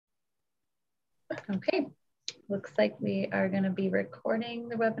Okay, looks like we are going to be recording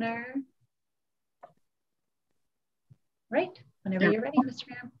the webinar. Right, whenever you're ready, Mr.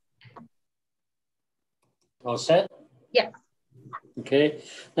 Mayor. All set? Yes. Okay,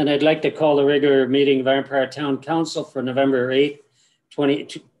 and I'd like to call the regular meeting of Iron Empire Town Council for November 8th,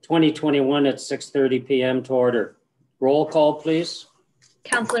 2021 at 6:30 p.m. to order. Roll call, please.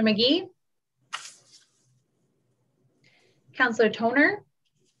 Councillor McGee. Councillor Toner.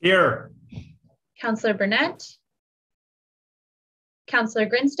 Here. Councillor Burnett. Councillor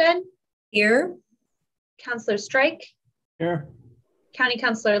Grinstead. Here. Councillor Strike. Here. County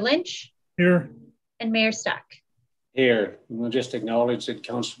Councillor Lynch. Here. And Mayor Stack. Here. We'll just acknowledge that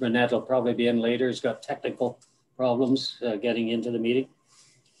Councillor Burnett will probably be in later. He's got technical problems getting into the meeting.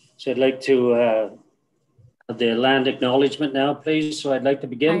 So I'd like to have the land acknowledgement now, please. So I'd like to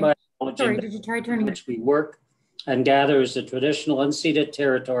begin by acknowledging did you try turning which we work and gather as the traditional unceded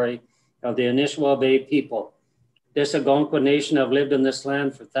territory of the Anishinaabe Bay people. This Algonquin nation have lived in this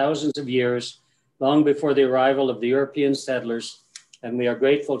land for thousands of years, long before the arrival of the European settlers, and we are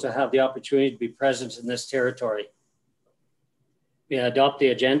grateful to have the opportunity to be present in this territory. May I adopt the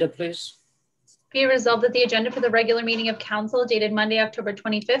agenda, please? Be resolved that the agenda for the regular meeting of council dated Monday, October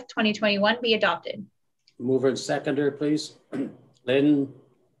 25th, 2021 be adopted. Mover and seconder, please. Lynn,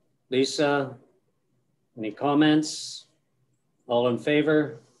 Lisa, any comments? All in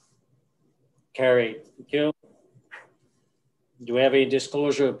favor? Carried. Thank you. Do we have any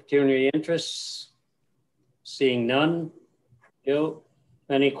disclosure of pecuniary interests? Seeing none. Thank you.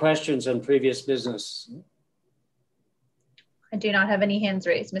 Any questions on previous business? I do not have any hands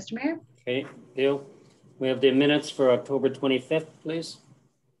raised, Mr. Mayor. Okay, thank you. We have the minutes for October 25th, please.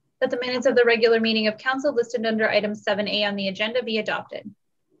 That the minutes of the regular meeting of council listed under item 7A on the agenda be adopted.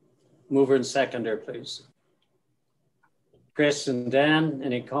 Mover and seconder, please. Chris and Dan,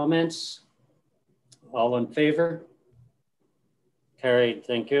 any comments? All in favor? Carried,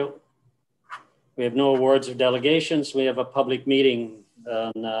 thank you. We have no awards or delegations. We have a public meeting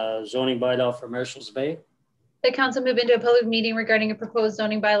on zoning bylaw for Marshalls Bay. The council move into a public meeting regarding a proposed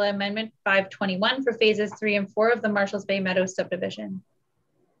zoning bylaw amendment 521 for phases 3 and 4 of the Marshalls Bay Meadows subdivision.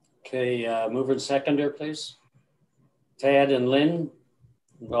 Okay, mover and seconder, please. Tad and Lynn.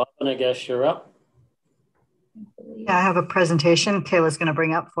 Robin, I guess you're up. Yeah, I have a presentation Kayla's going to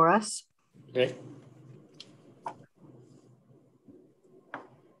bring up for us. Okay.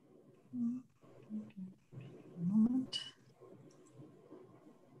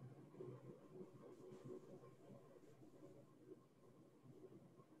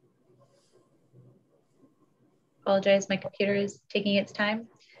 Apologize, my computer is taking its time.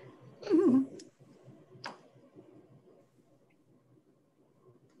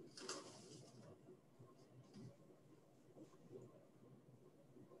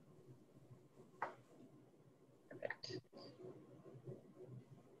 Perfect. There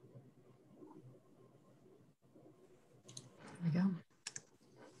we go.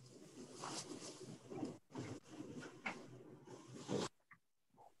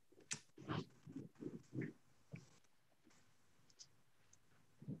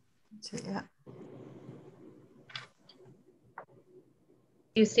 Yeah.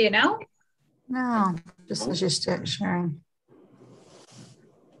 Do you see it now? No, just as you're sharing.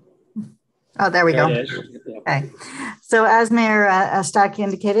 Oh, there we go. Okay. So as Mayor Stack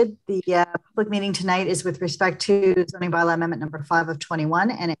indicated, the public meeting tonight is with respect to zoning bylaw amendment number 5 of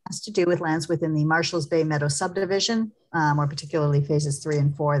 21, and it has to do with lands within the Marshalls Bay Meadow subdivision, more particularly phases 3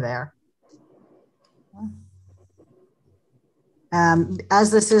 and 4 there.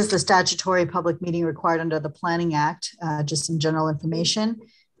 As this is the statutory public meeting required under the Planning Act, just some general information.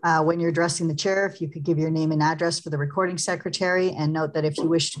 When you're addressing the chair, if you could give your name and address for the recording secretary, and note that if you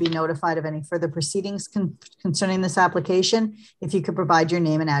wish to be notified of any further proceedings concerning this application, if you could provide your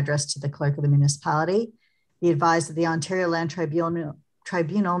name and address to the clerk of the municipality. Be advised that the Ontario Land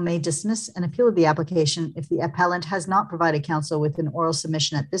Tribunal may dismiss an appeal of the application if the appellant has not provided counsel with an oral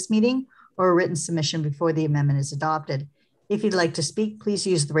submission at this meeting or a written submission before the amendment is adopted. If you'd like to speak, please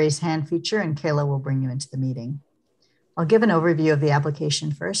use the raise hand feature and Kayla will bring you into the meeting. I'll give an overview of the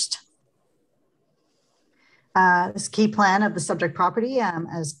application first. This key plan of the subject property,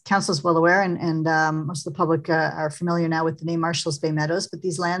 as council is well aware, and most of the public are familiar now with the name Marshalls Bay Meadows, but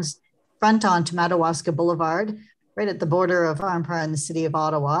these lands front onto Madawaska Boulevard, right at the border of Empire and the city of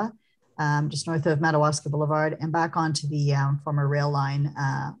Ottawa, just north of Madawaska Boulevard, and back onto the former rail line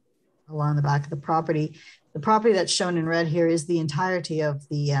along the back of the property. The property that's shown in red here is the entirety of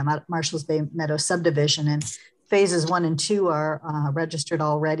the Marshalls Bay Meadows subdivision, and phases 1 and 2 are registered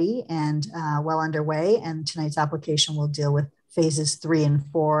already and well underway. And tonight's application will deal with phases 3 and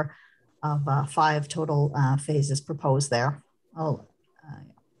 4 5 total phases proposed there.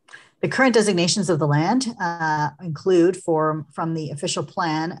 The current designations of the land include from the official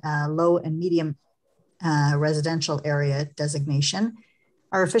plan, low and medium residential area designation.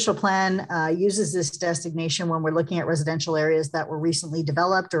 Our official plan uses this designation when we're looking at residential areas that were recently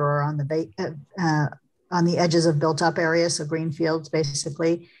developed or are on the edges of built up areas, so green fields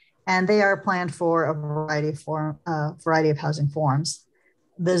basically, and they are planned for a variety of housing forms.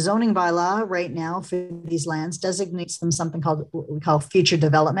 The zoning bylaw right now for these lands designates them something called what we call future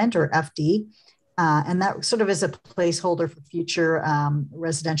development, or FD. And that sort of is a placeholder for future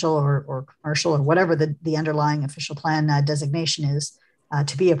residential or commercial or whatever the underlying official plan designation is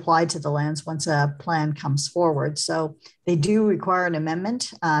to be applied to the lands once a plan comes forward. So they do require an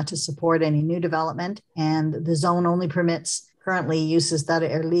amendment to support any new development, and the zone only permits currently uses that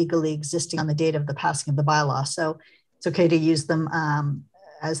are legally existing on the date of the passing of the bylaw. So it's okay to use them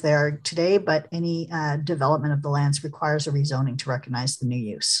as they are today, but any development of the lands requires a rezoning to recognize the new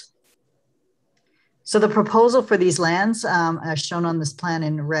use. So the proposal for these lands as shown on this plan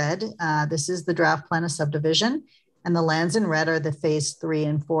in red, this is the draft plan of subdivision, and the lands in red are the phase 3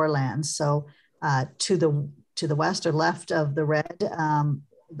 and 4 lands. So to the west or left of the red,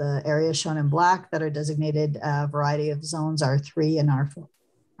 the areas shown in black that are designated a variety of zones, R3 and R4.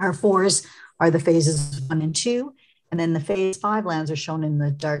 R4s are the phases 1 and 2. And then the phase 5 lands are shown in the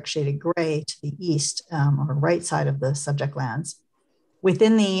dark shaded gray to the east or right side of the subject lands.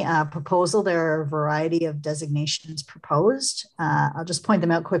 Within the proposal, there are a variety of designations proposed. I'll just point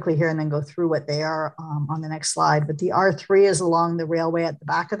them out quickly here and then go through what they are on the next slide. But the R3 is along the railway at the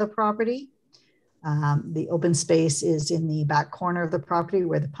back of the property. The open space is in the back corner of the property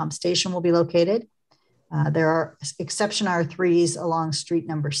where the pump station will be located. There are exception R3s along street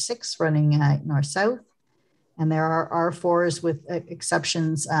number 6 running north-south. And there are R4s with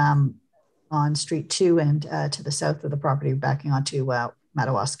exceptions on Street 2 and to the south of the property, backing onto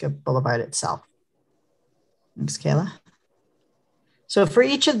Madawaska Boulevard itself. Thanks, Kayla. So for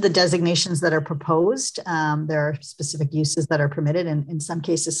each of the designations that are proposed, there are specific uses that are permitted, and in some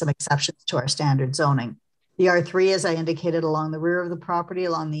cases, some exceptions to our standard zoning. The R3, as I indicated, along the rear of the property,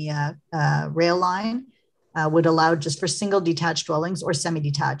 along the rail line, would allow just for single detached dwellings or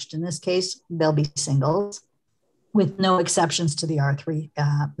semi-detached. In this case, they'll be singles, with no exceptions to the R3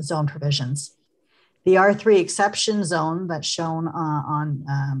 zone provisions. The R3 exception zone that's shown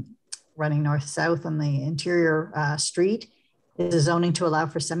on running north-south on the interior street is a zoning to allow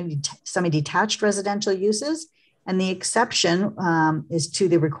for semi-detached residential uses. And the exception is to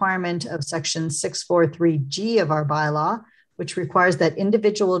the requirement of section 643G of our bylaw, which requires that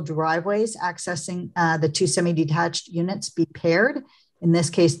individual driveways accessing the 2 semi-detached units be paired. In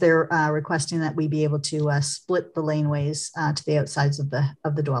this case, they're requesting that we be able to split the laneways to the outsides of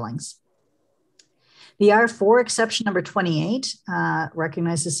the dwellings. The R4 exception number 28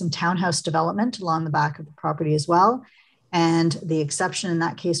 recognizes some townhouse development along the back of the property as well. And the exception in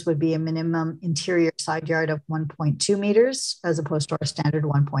that case would be a minimum interior side yard of 1.2 meters as opposed to our standard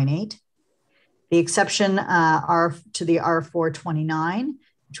 1.8. The exception to the R429,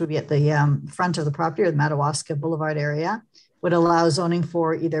 which would be at the front of the property or the Madawaska Boulevard area, would allow zoning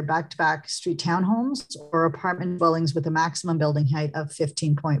for either back-to-back street townhomes or apartment dwellings with a maximum building height of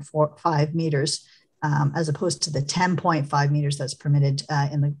 15.45 meters, as opposed to the 10.5 meters that's permitted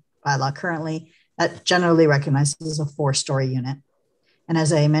in the bylaw currently. That generally recognizes as a 4-story unit. And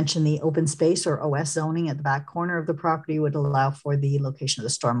as I mentioned, the open space or OS zoning at the back corner of the property would allow for the location of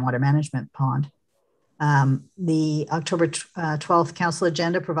the stormwater management pond. The October 12th council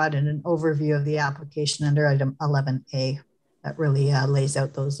agenda provided an overview of the application under item 11A. That really lays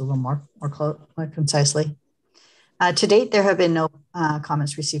out those a little more concisely. To date, there have been no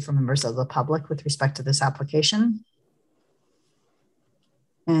comments received from members of the public with respect to this application.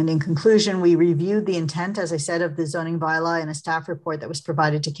 And in conclusion, we reviewed the intent, as I said, of the zoning bylaw in a staff report that was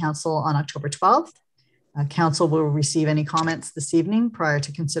provided to council on October 12th. Council will receive any comments this evening prior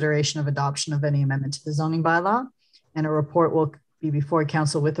to consideration of adoption of any amendment to the zoning bylaw. And a report will be before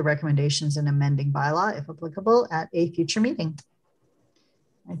council with the recommendations and amending bylaw, if applicable, at a future meeting.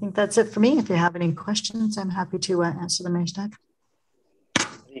 I think that's it for me. If you have any questions, I'm happy to answer them, Mayor Stack.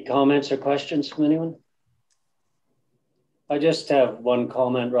 Any comments or questions from anyone? I just have one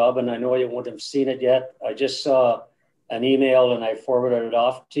comment, Robin. I know you won't have seen it yet. I just saw an email and I forwarded it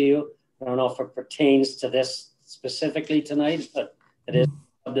off to you. I don't know if it pertains to this specifically tonight, but it is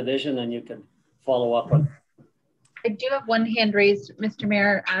subdivision and you can follow up on. I do have one hand raised, Mr.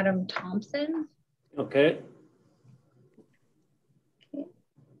 Mayor, Adam Thompson. Okay.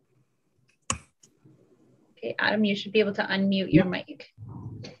 Okay, Adam, you should be able to unmute your mic.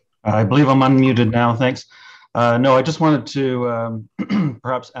 I believe I'm unmuted now. Thanks. No, I just wanted to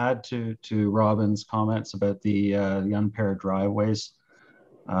perhaps add to Robin's comments about the unpaired driveways.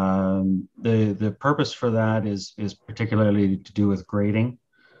 The purpose for that is particularly to do with grading.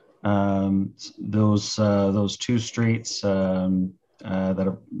 Those two streets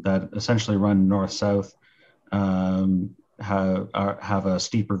that essentially run north-south have a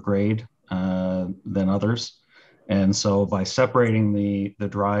steeper grade than others. And so by separating the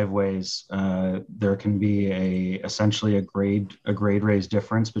driveways, there can be essentially a grade raise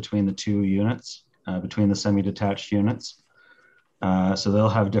difference between the two units, between the semi-detached units. So they'll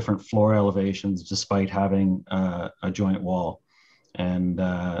have different floor elevations despite having a joint wall. And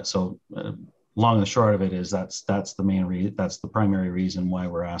long and short of it is that's the primary reason why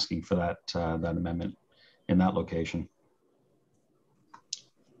we're asking for that amendment in that location.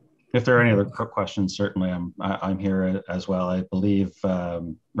 If there are any other questions, certainly I'm here as well. I believe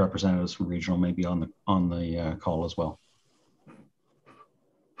representatives from regional may be on the call as well.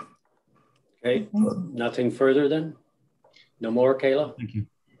 Okay, nothing further then? No more, Kayla? Thank you.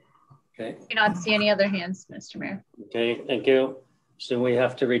 Okay. I do not see any other hands, Mr. Mayor. Okay, thank you. So we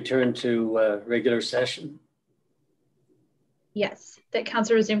have to return to regular session. Yes, that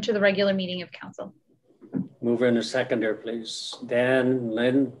council resume to the regular meeting of council. Mover and a seconder, please. Dan,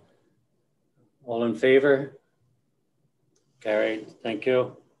 Lynn, all in favor? Carried, thank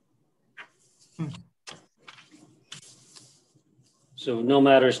you. So no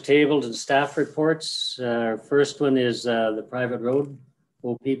matters tabled and staff reports. First one is the private road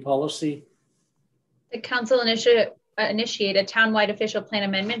OP policy. The council initiate a townwide official plan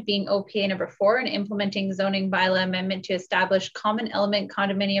amendment being OPA number 4 and implementing zoning bylaw amendment to establish common element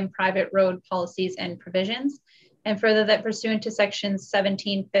condominium private road policies and provisions. And further that pursuant to sections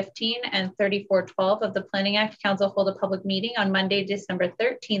 1715 and 3412 of the Planning Act, council hold a public meeting on Monday, December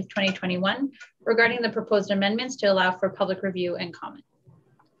 13th, 2021 regarding the proposed amendments to allow for public review and comment.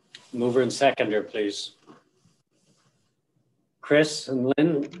 Mover and seconder, please. Chris and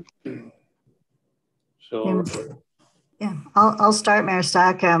Lynn. So yeah, I'll start, Mayor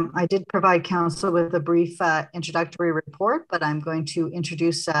Stack. I did provide council with a brief introductory report, but I'm going to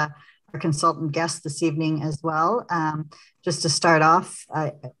introduce our consultant guest this evening as well. Just to start off,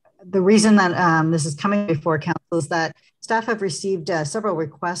 the reason that this is coming before council is that staff have received several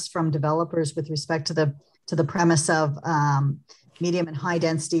requests from developers with respect to the premise of medium and high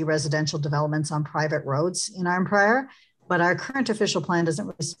density residential developments on private roads in Arnprior. But our current official plan doesn't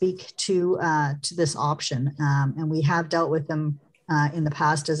really speak to this option. And we have dealt with them in the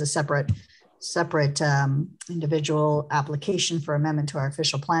past as a separate individual application for amendment to our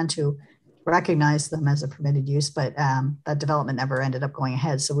official plan to recognize them as a permitted use, but that development never ended up going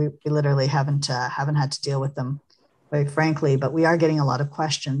ahead. So we literally haven't had to deal with them, quite frankly, but we are getting a lot of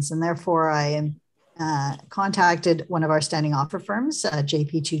questions. And therefore I contacted one of our standing offer firms,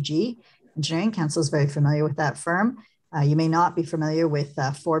 JP2G Engineering. Council is very familiar with that firm. You may not be familiar with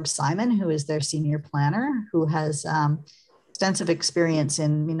Forbes Simon, who is their senior planner, who has extensive experience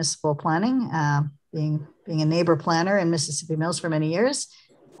in municipal planning, being a neighbor planner in Mississippi Mills for many years,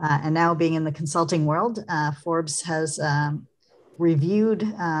 and now being in the consulting world. Forbes has reviewed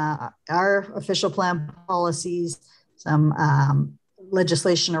our official plan policies, some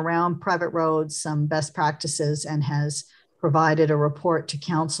legislation around private roads, some best practices, and has provided a report to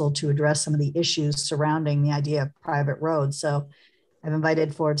council to address some of the issues surrounding the idea of private roads. So I've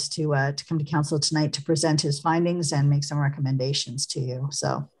invited Forbes to come to council tonight to present his findings and make some recommendations to you.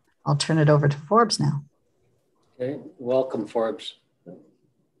 So I'll turn it over to Forbes now. okay, welcome Forbes.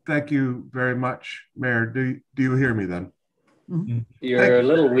 Thank you very much, Mayor. Do you hear me then? Mm-hmm. You're a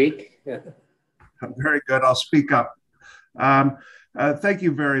little weak. Yeah. Very good. I'll speak up. Thank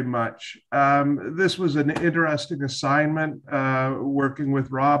you very much. This was an interesting assignment, working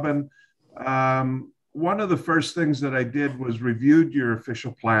with Robin. One of the first things that I did was reviewed your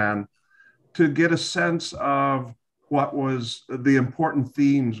official plan to get a sense of what was the important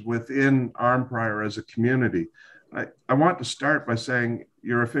themes within Arnprior as a community. I want to start by saying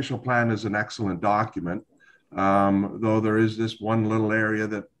your official plan is an excellent document, though there is this one little area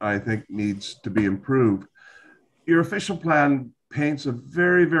that I think needs to be improved. Your official plan paints a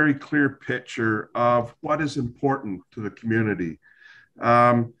very, very clear picture of what is important to the community.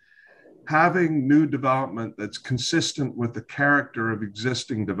 Having new development that's consistent with the character of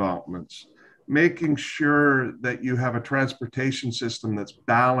existing developments, making sure that you have a transportation system that's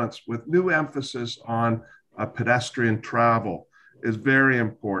balanced with new emphasis on pedestrian travel is very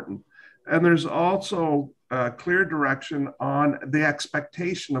important. And there's also clear direction on the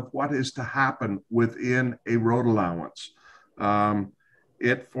expectation of what is to happen within a road allowance.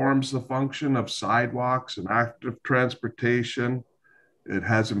 It forms the function of sidewalks and active transportation. It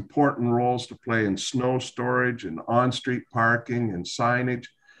has important roles to play in snow storage and on-street parking and signage.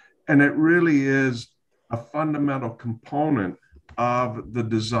 And it really is a fundamental component of the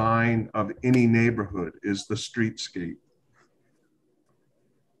design of any neighborhood, is the streetscape.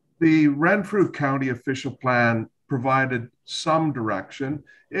 The Renfrew County official plan provided some direction.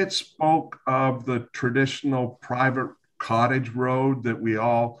 It spoke of the traditional private cottage road that we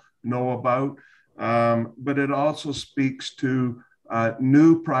all know about, but it also speaks to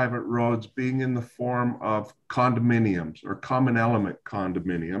new private roads being in the form of condominiums or common element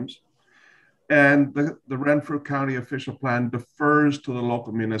condominiums. And the Renfrew County official plan defers to the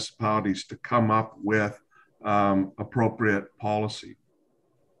local municipalities to come up with appropriate policy.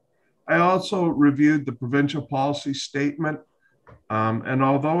 I also reviewed the provincial policy statement, and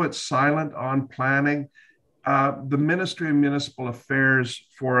although it's silent on planning, the Ministry of Municipal Affairs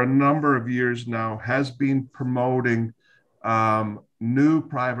for a number of years now has been promoting new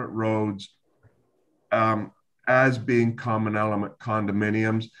private roads as being common element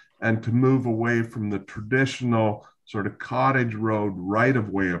condominiums, and to move away from the traditional sort of cottage road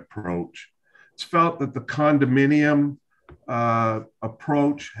right-of-way approach. It's felt that the condominium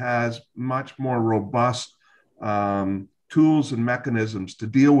approach has much more robust tools and mechanisms to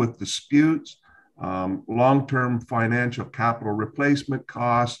deal with disputes, long-term financial capital replacement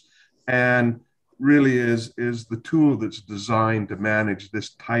costs, and really is the tool that's designed to manage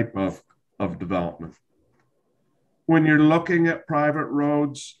this type of development. When you're looking at private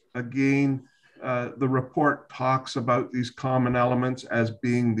roads, again, the report talks about these common elements as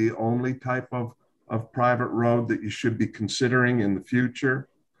being the only type of private road that you should be considering in the future.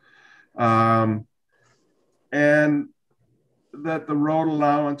 And that the road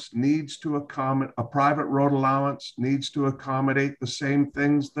allowance needs to accommodate, a private road allowance needs to accommodate the same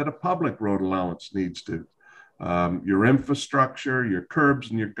things that a public road allowance needs to. Your infrastructure, your curbs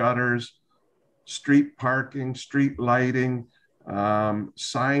and your gutters, street parking, street lighting,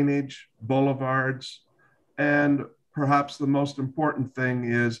 signage, boulevards, and perhaps the most important thing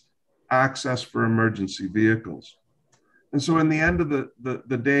is access for emergency vehicles. And so in the end of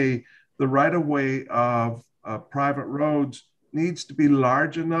the day, the right-of-way of private roads needs to be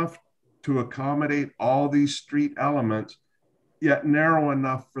large enough to accommodate all these street elements, yet narrow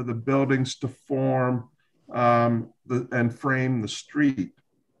enough for the buildings to form and frame the street.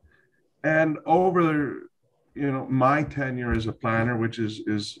 And over my tenure as a planner, which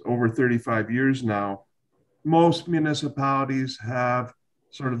is over 35 years now, most municipalities have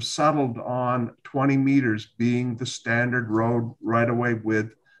sort of settled on 20 meters being the standard road right-of-way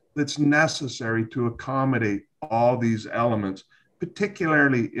width that's necessary to accommodate all these elements,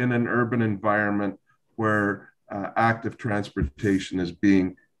 particularly in an urban environment where active transportation is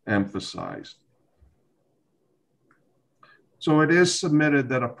being emphasized. So it is submitted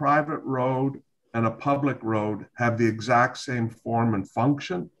that a private road and a public road have the exact same form and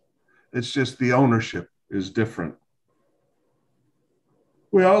function. It's just the ownership is different.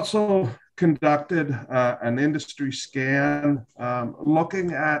 We also conducted an industry scan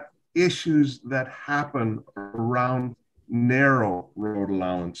looking at issues that happen around narrow road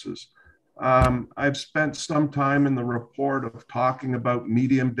allowances. I've spent some time in the report of talking about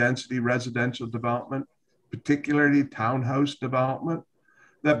medium density residential development, particularly townhouse development,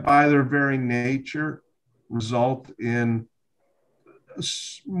 that by their very nature result in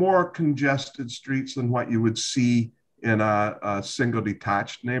more congested streets than what you would see in a single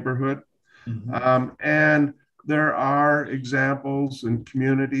detached neighborhood. Mm-hmm. And there are examples in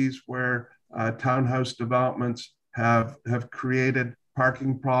communities where townhouse developments have created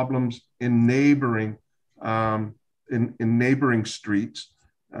parking problems in neighboring streets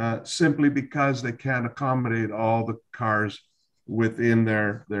simply because they can't accommodate all the cars within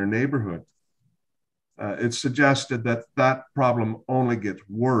their neighborhood. It's suggested that that problem only gets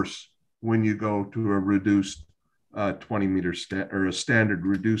worse when you go to a reduced 20 meter or a standard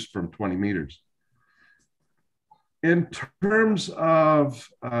reduced from 20 meters. In terms of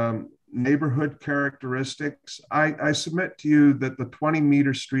neighborhood characteristics, I submit to you that the 20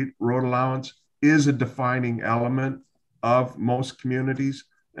 meter street road allowance is a defining element of most communities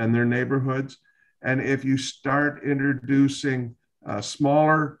and their neighborhoods. And if you start introducing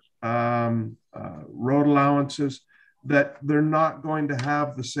smaller road allowances, that they're not going to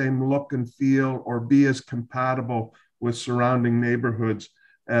have the same look and feel or be as compatible with surrounding neighborhoods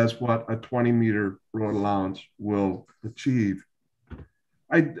as what a 20 meter road allowance will achieve.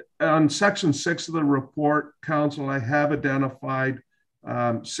 On section 6 of the report, Council, I have identified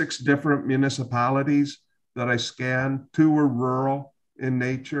 6 different municipalities that I scanned. 2 were rural in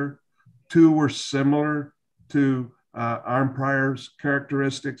nature. 2 were similar to Arnprior's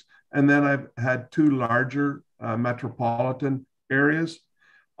characteristics. And then I've had 2 larger metropolitan areas,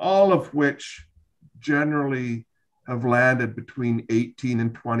 all of which generally have landed between 18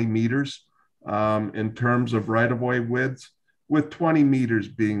 and 20 meters in terms of right-of-way widths, with 20 meters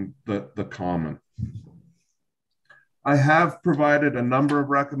being the common. I have provided a number of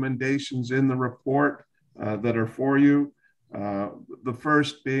recommendations in the report that are for you. The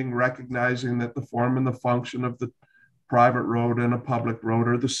first being recognizing that the form and the function of the private road and a public road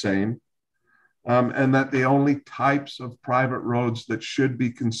are the same, and that the only types of private roads that should be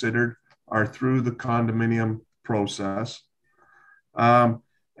considered are through the condominium process,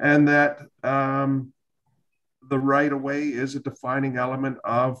 and that the right-of-way is a defining element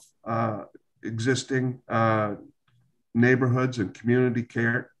of existing neighborhoods and community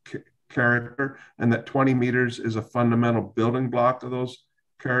character, and that 20 meters is a fundamental building block of those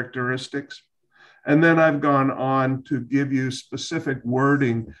characteristics. And then I've gone on to give you specific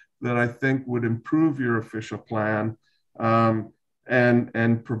wording that I think would improve your official plan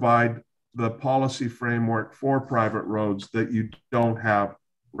and provide the policy framework for private roads that you don't have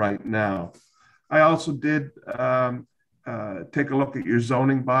right now. I also did take a look at your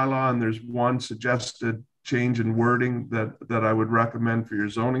zoning bylaw, and there's one suggested change in wording that I would recommend for your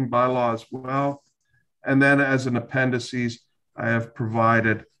zoning bylaw as well. And then as an appendices, I have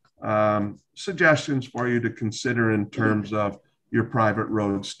provided suggestions for you to consider in terms of your private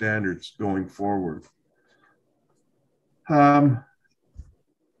road standards going forward.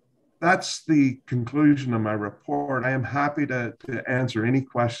 That's the conclusion of my report. I am happy to answer any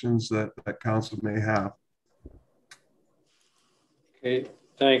questions that council may have. Okay,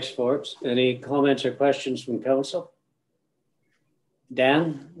 thanks, Forbes. Any comments or questions from council?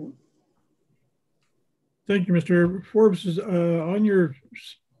 Dan? Thank you, Mr. Forbes. On your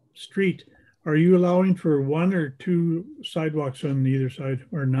street, are you allowing for 1 or 2 sidewalks on either side,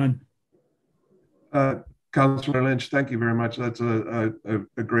 or none? Councillor Lynch, thank you very much. That's a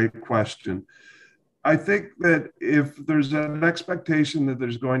great question. I think that if there's an expectation that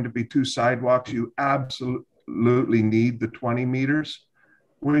there's going to be 2 sidewalks, you absolutely need the 20 meters.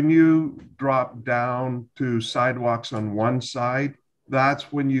 When you drop down to sidewalks on one side,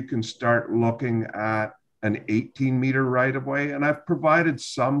 that's when you can start looking at an 18-meter right-of-way. And I've provided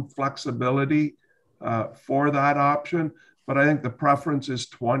some flexibility for that option, but I think the preference is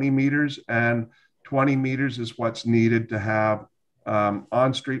 20 meters, and 20 meters is what's needed to have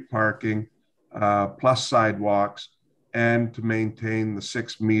on-street parking plus sidewalks and to maintain the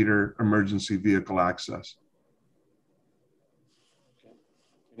 6-meter emergency vehicle access.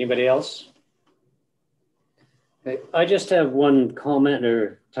 Anybody else? Okay. I just have one comment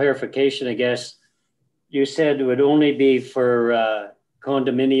or clarification, I guess. You said it would only be for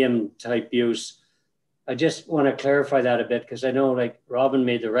condominium type use. I just want to clarify that a bit, because I know, like Robin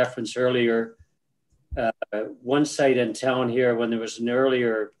made the reference earlier, one site in town here, when there was an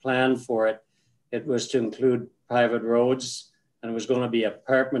earlier plan for it, it was to include private roads, and it was going to be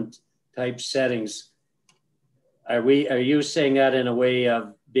apartment type settings. Are you saying that in a way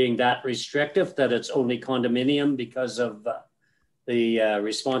of being that restrictive, that it's only condominium because of the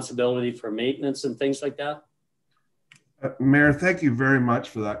responsibility for maintenance and things like that? Mayor, thank you very much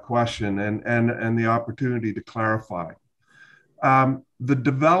for that question and the opportunity to clarify. The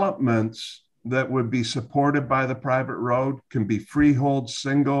developments that would be supported by the private road can be freehold,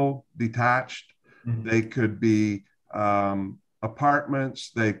 single, detached. Mm-hmm. They could be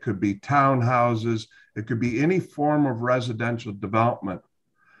apartments, they could be townhouses, it could be any form of residential development.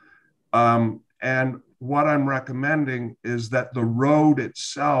 And what I'm recommending is that the road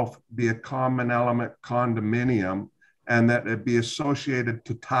itself be a common element condominium, and that it be associated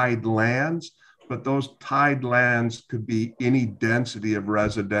to tied lands, but those tied lands could be any density of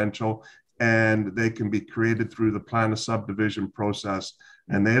residential, and they can be created through the plan of subdivision process.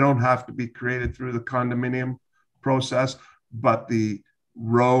 And they don't have to be created through the condominium process, but the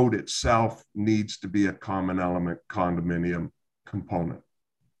road itself needs to be a common element condominium component.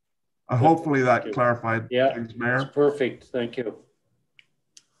 Hopefully that clarified things, Mayor. That's perfect. Thank you.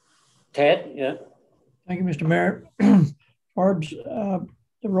 Ted, yeah. Thank you, Mr. Mayor. Forbes, the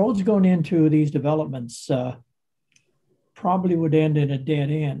roads going into these developments probably would end in a dead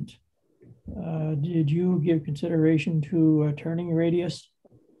end. Did you give consideration to a turning radius?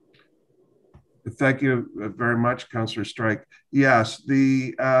 Thank you very much, Councillor Strike. Yes,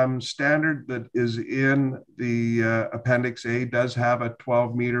 the standard that is in the Appendix A does have a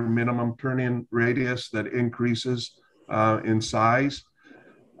 12-meter minimum turn-in radius that increases in size.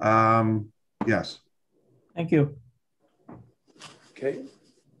 Yes. Thank you. Okay.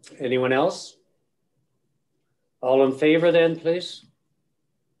 Anyone else? All in favor then, please?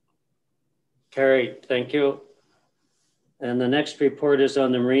 Carried. Thank you. And the next report is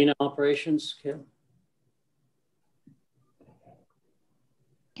on the marina operations. Kim.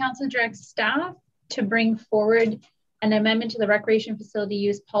 Council directs staff to bring forward an amendment to the recreation facility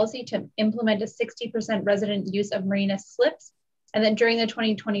use policy to implement a 60% resident use of marina slips, and that during the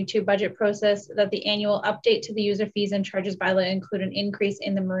 2022 budget process that the annual update to the user fees and charges bylaw include an increase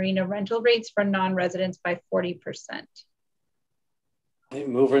in the marina rental rates for non-residents by 40%. Okay,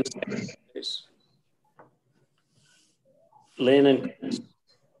 mover and second, please. Lynn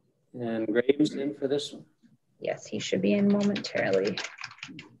and Graves in for this one? Yes, he should be in momentarily.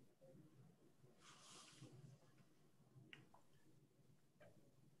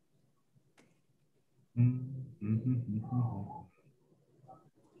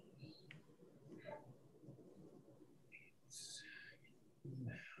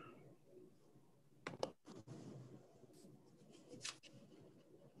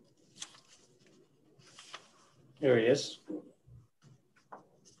 There he is.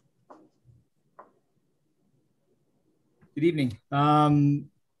 Good evening. Am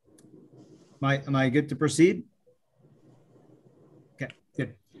I good to proceed? Okay,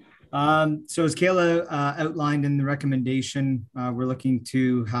 good. So as Kayla outlined in the recommendation, we're looking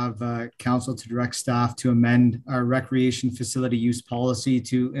to have council to direct staff to amend our recreation facility use policy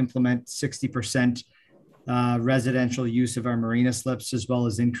to implement 60% residential use of our marina slips, as well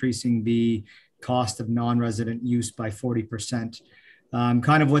as increasing the cost of non-resident use by 40%.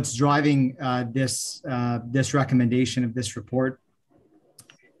 Kind of what's driving this recommendation of this report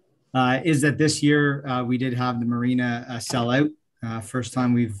is that this year we did have the marina sell out. First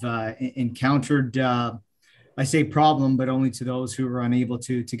time we've encountered, I say problem, but only to those who were unable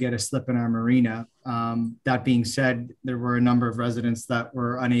to get a slip in our marina. That being said, there were a number of residents that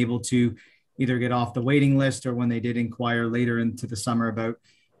were unable to either get off the waiting list, or when they did inquire later into the summer about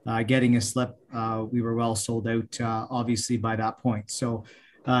getting a slip, we were well sold out, obviously, by that point. So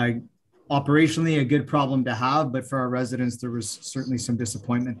operationally, a good problem to have, but for our residents, there was certainly some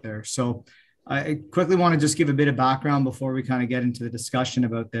disappointment there. So I quickly want to just give a bit of background before we kind of get into the discussion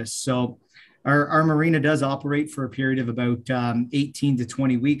about this. So our marina does operate for a period of about 18 to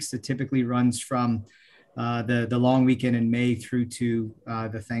 20 weeks. That typically runs from the long weekend in May through to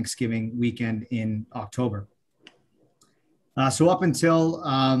the Thanksgiving weekend in October. So up until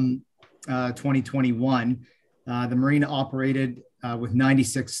 2021, the marina operated with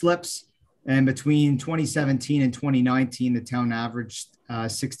 96 slips, and between 2017 and 2019, the town averaged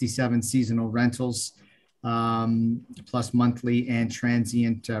 67 seasonal rentals, plus monthly and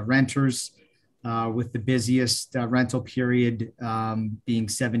transient renters, with the busiest rental period being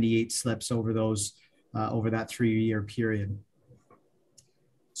 78 slips over that 3-year period.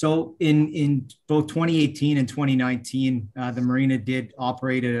 So in both 2018 and 2019, the marina did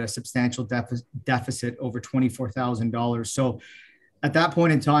operate at a substantial deficit over $24,000. So at that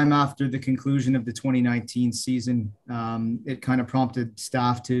point in time, after the conclusion of the 2019 season, it kind of prompted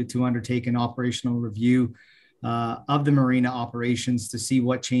staff to undertake an operational review of the marina operations to see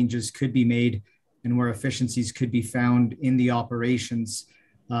what changes could be made and where efficiencies could be found in the operations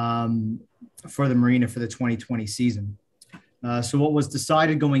for the marina for the 2020 season. So what was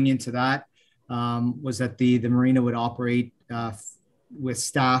decided going into that was that the marina would operate with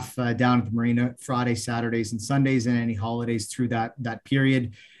staff down at the marina Friday, Saturdays, and Sundays, and any holidays through that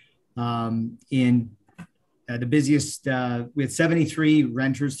period. In the busiest, we had 73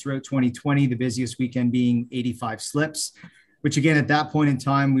 renters throughout 2020, the busiest weekend being 85 slips, which again, at that point in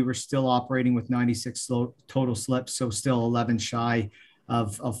time, we were still operating with 96 total slips, so still 11 shy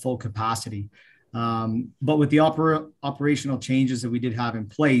of full capacity. But with the operational changes that we did have in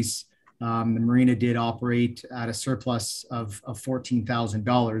place, the marina did operate at a surplus of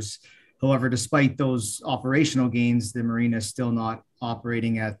 $14,000. However, despite those operational gains, the marina is still not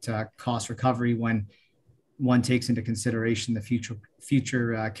operating at cost recovery when one takes into consideration the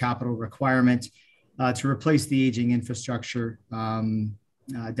future capital requirement to replace the aging infrastructure down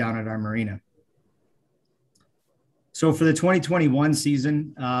at our marina. So for the 2021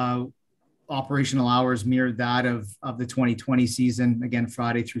 season, operational hours mirrored that of the 2020 season, again,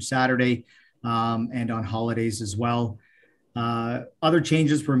 Friday through Saturday, and on holidays as well. Other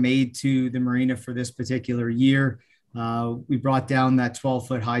changes were made to the marina for this particular year. We brought down that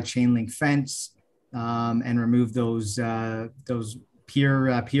 12-foot high chain link fence and removed those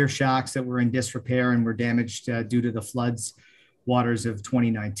pier shacks that were in disrepair and were damaged due to the floods waters of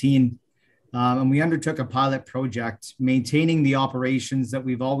 2019. And we undertook a pilot project maintaining the operations that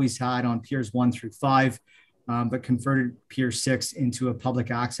we've always had on Piers 1 through 5, but converted Pier 6 into a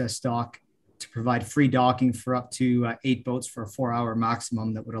public access dock to provide free docking for up to 8 boats for a 4-hour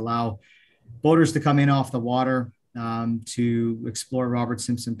maximum that would allow boaters to come in off the water to explore Robert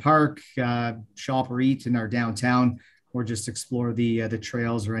Simpson Park, shop or eat in our downtown, or just explore the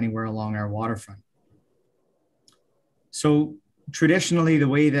trails or anywhere along our waterfront. So traditionally, the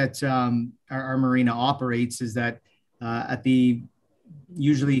way that our marina operates is that at the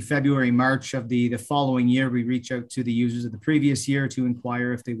usually February, March of the following year, we reach out to the users of the previous year to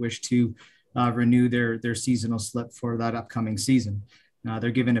inquire if they wish to renew their seasonal slip for that upcoming season.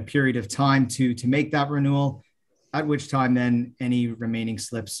 They're given a period of time to make that renewal, at which time then any remaining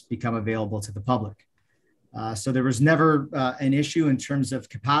slips become available to the public. So there was never an issue in terms of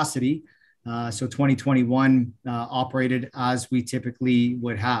capacity. So 2021 operated as we typically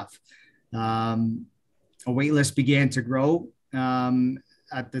would have. A wait list began to grow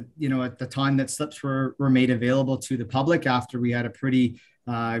at the time that slips were made available to the public after we had a pretty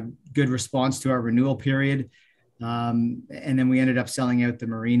good response to our renewal period. And then we ended up selling out the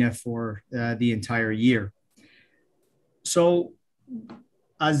marina for the entire year. So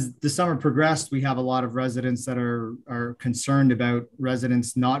as the summer progressed, we have a lot of residents that are concerned about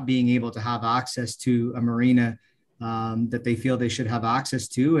residents not being able to have access to a marina that they feel they should have access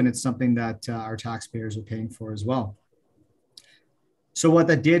to. And it's something that our taxpayers are paying for as well. So what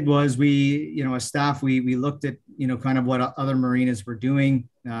that did was we, as staff, we looked at, kind of what other marinas were doing,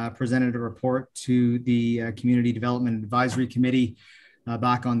 presented a report to the Community Development Advisory Committee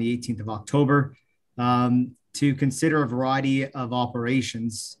back on the 18th of October to consider a variety of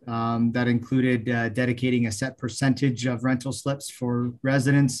operations that included dedicating a set percentage of rental slips for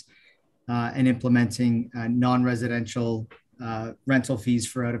residents and implementing non-residential rental fees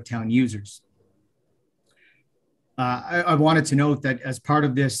for out-of-town users. I wanted to note that as part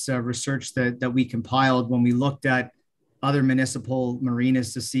of this research that we compiled, when we looked at other municipal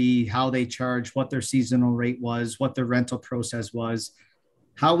marinas to see how they charge, what their seasonal rate was, what their rental process was,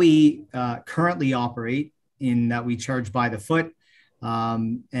 how we currently operate in that we charge by the foot,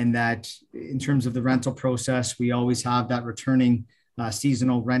 and that in terms of the rental process, we always have that returning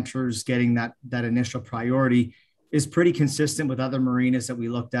seasonal renters getting that initial priority, is pretty consistent with other marinas that we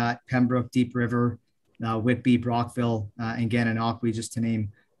looked at: Pembroke, Deep River, Whitby, Brockville, and Gananoque, just to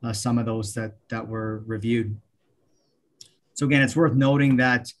name some of those that were reviewed. So again, it's worth noting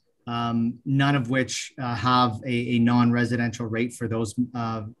that none of which have a non-residential rate for those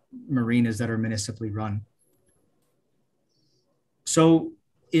marinas that are municipally run. So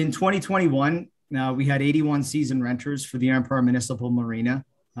in 2021, we had 81 season renters for the Arnprior Municipal Marina.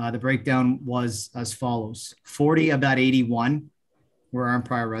 The breakdown was as follows: 40 of that 81 were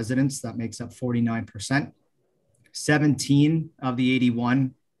Arnprior residents. That makes up 49%. 17 of the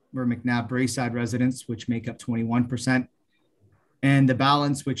 81 were McNabb Braeside residents, which make up 21%. And the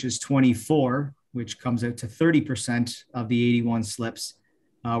balance, which is 24, which comes out to 30% of the 81 slips,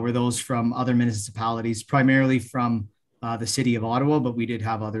 were those from other municipalities, primarily from the city of Ottawa, but we did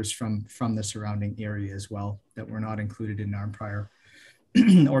have others from the surrounding area as well that were not included in Arnprior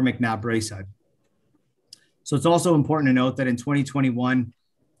or McNabb Braeside. So it's also important to note that in 2021,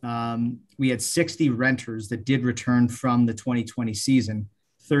 we had 60 renters that did return from the 2020 season,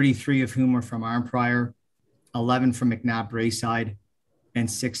 33 of whom were from Arnprior, 11 from McNabb Braeside, and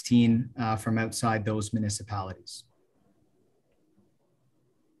 16 from outside those municipalities.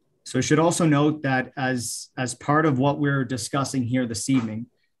 So I should also note that as part of what we're discussing here this evening,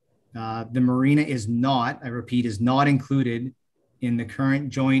 the marina is not, I repeat, is not included in the current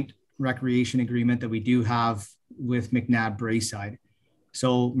joint recreation agreement that we do have with McNabb Braeside.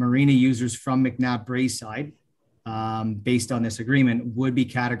 So marina users from McNabb Braeside, based on this agreement, would be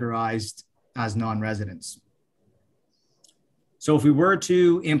categorized as non-residents. So if we were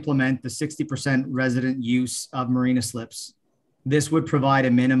to implement the 60% resident use of marina slips, this would provide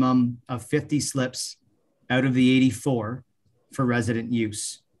a minimum of 50 slips out of the 84 for resident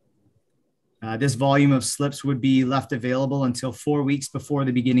use. This volume of slips would be left available until 4 weeks before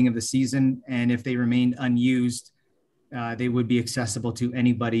the beginning of the season. And if they remained unused, they would be accessible to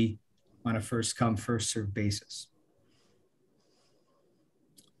anybody on a first come, first served basis.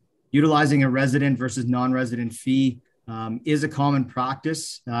 Utilizing a resident versus non-resident fee is a common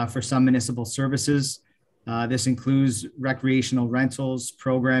practice for some municipal services. This includes recreational rentals,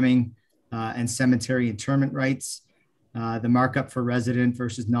 programming, and cemetery interment rights. The markup for resident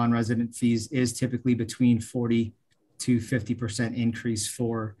versus non-resident fees is typically between 40 to 50% increase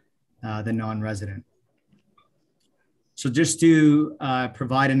for the non-resident. So just to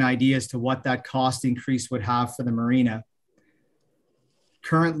provide an idea as to what that cost increase would have for the marina,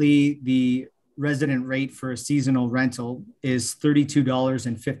 currently the resident rate for a seasonal rental is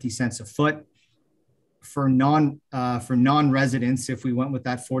 $32.50 a foot. For non-residents, if we went with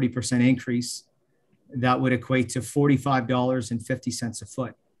that 40% increase, that would equate to $45.50 a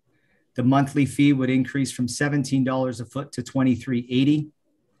foot. The monthly fee would increase from $17 a foot to $23.80.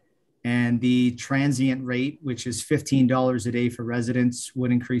 And the transient rate, which is $15 a day for residents,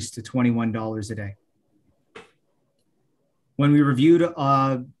 would increase to $21 a day. When we reviewed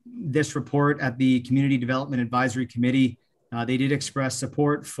this report at the Community Development Advisory Committee, they did express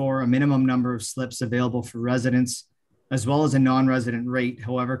support for a minimum number of slips available for residents, as well as a non-resident rate.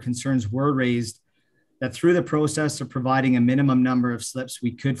 However, concerns were raised that through the process of providing a minimum number of slips,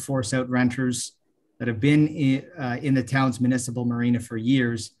 we could force out renters that have been in the town's municipal marina for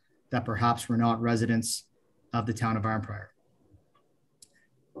years that perhaps were not residents of the town of Arnprior.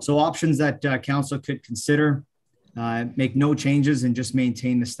 So options that council could consider: make no changes and just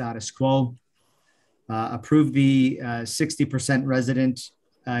maintain the status quo. Approve the 60% resident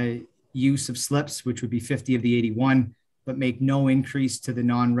use of slips, which would be 50 of the 81, but make no increase to the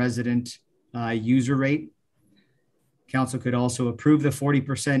non-resident user rate. Council could also approve the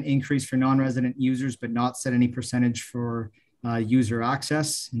 40% increase for non-resident users, but not set any percentage for user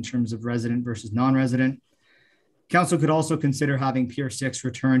access in terms of resident versus non-resident. Council could also consider having Pier 6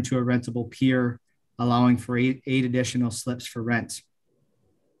 return to a rentable pier, allowing for eight additional slips for rent.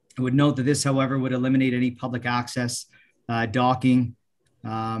 I would note that this, however, would eliminate any public access docking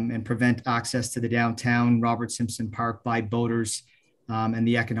and prevent access to the downtown Robert Simpson Park by boaters and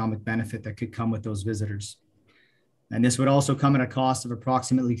the economic benefit that could come with those visitors. And this would also come at a cost of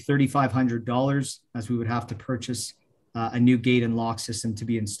approximately $3,500, as we would have to purchase a new gate and lock system to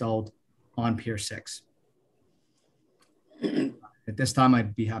be installed on Pier 6. At this time,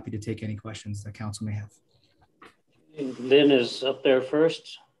 I'd be happy to take any questions that council may have. Lynn is up there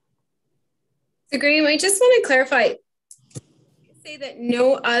first. So Graham, I just want to clarify, say that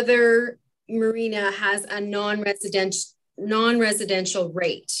no other marina has a non-residential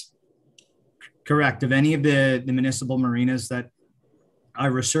rate. Correct. Of any of the municipal marinas that I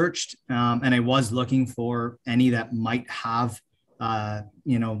researched, and I was looking for any that might have,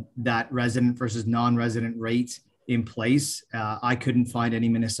 that resident versus non-resident rate in place, I couldn't find any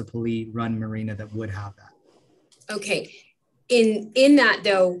municipally run marina that would have that. Okay. In that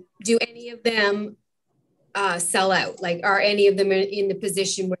though, do any of them sell out? Like, are any of them in the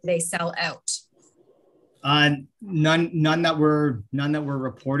position where they sell out? None that were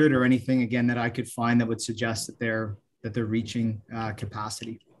reported or anything, again, that I could find that would suggest that they're reaching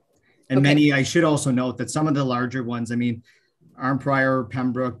capacity. And okay. Many, I should also note that some of the larger ones, I mean, Arnprior,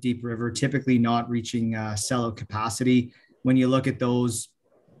 Pembroke, Deep River, typically not reaching sellout capacity. When you look at those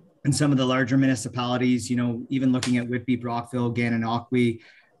in some of the larger municipalities, even looking at Whitby, Brockville, Gananoque,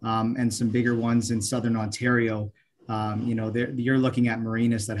 and some bigger ones in Southern Ontario, you're looking at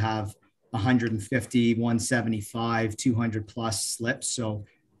marinas that have 150, 175, 200 plus slips. So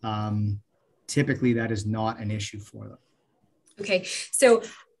typically that is not an issue for them. Okay. So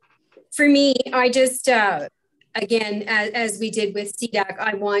for me, I just, again, as we did with CDAC,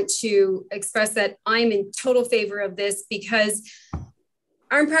 I want to express that I'm in total favor of this because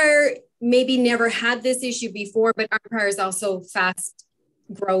Arnprior maybe never had this issue before, but Arnprior is also fast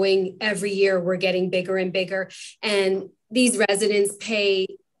growing. Every year we're getting bigger and bigger. And these residents pay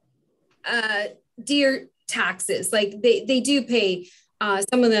dear taxes. Like they do pay,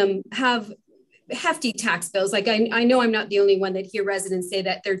 some of them have hefty tax bills. Like I know I'm not the only one that hear residents say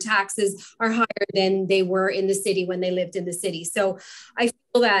that their taxes are higher than they were in the city when they lived in the city. So I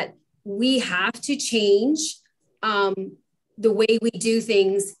feel that we have to change the way we do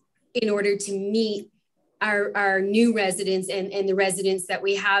things in order to meet our new residents and the residents that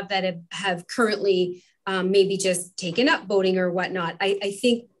we have that have currently maybe just taken up boating or whatnot. I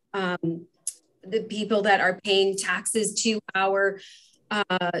think the people that are paying taxes to our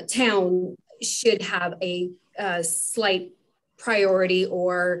town should have a slight priority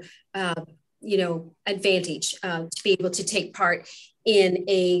or, advantage to be able to take part in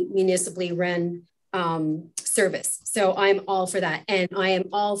a municipally run service. So I'm all for that. And I am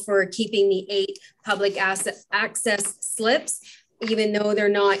all for keeping the 8 public access slips, even though they're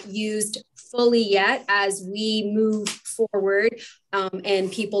not used fully yet. As we move forward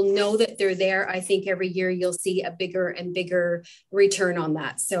and people know that they're there, I think every year you'll see a bigger and bigger return on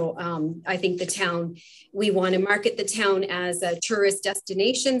that. So I think the town, we want to market the town as a tourist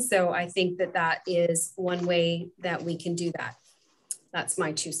destination. So I think that that is one way that we can do that. That's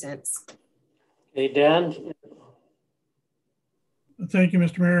my 2 cents. Hey, Dan. Thank you,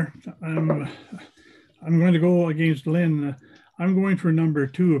 Mr. Mayor. I'm going to go against Lynn. I'm going for number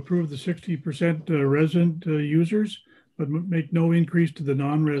 2, approve the 60% resident users, but make no increase to the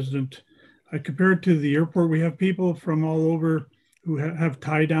non-resident. I compare it to the airport. We have people from all over who have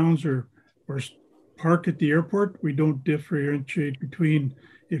tie downs or park at the airport. We don't differentiate between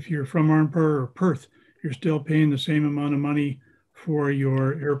if you're from Arnprior or Perth, you're still paying the same amount of money for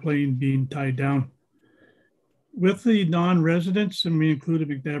your airplane being tied down. With the non-residents, and we included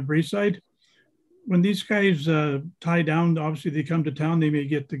McNabb Braeside, when these guys tie down, obviously they come to town, they may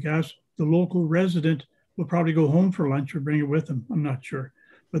get the gas. The local resident will probably go home for lunch or bring it with them. I'm not sure,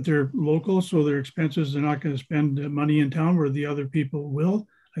 but they're local, so their expenses, they're not going to spend money in town where the other people will.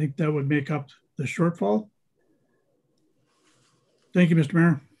 I think that would make up the shortfall. Thank you, Mr.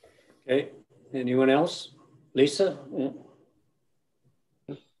 Mayor. Okay, anyone else? Lisa? Yeah.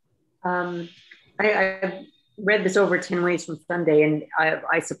 I read this over 10 ways from Sunday, and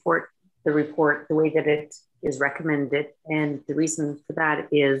I support the report the way that it is recommended. And the reason for that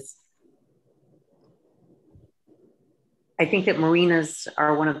is I think that marinas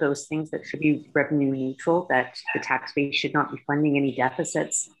are one of those things that should be revenue neutral, that the tax base should not be funding any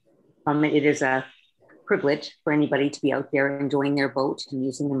deficits. It is a privilege for anybody to be out there enjoying their boat and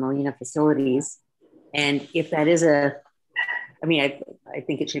using the marina facilities. And if that is I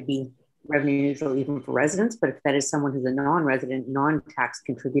think it should be revenue neutral even for residents, but if that is someone who's a non-resident, non-tax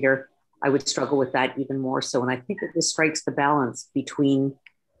contributor, I would struggle with that even more so. And I think that this strikes the balance between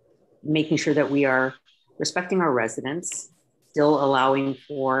making sure that we are respecting our residents, still allowing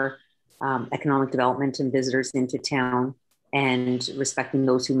for economic development and visitors into town, and respecting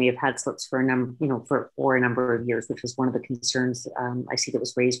those who may have had slips for a number of years, which was one of the concerns I see that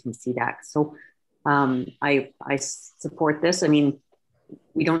was raised from CDAC. So I support this. I mean,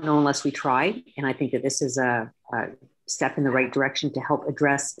 we don't know unless we try, and I think that this is a step in the right direction to help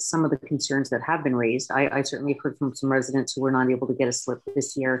address some of the concerns that have been raised. I certainly have heard from some residents who were not able to get a slip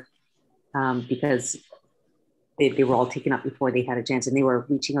this year because they were all taken up before they had a chance, and they were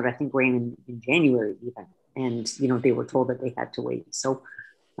reaching out, I think, Graham, in January even, and they were told that they had to wait. So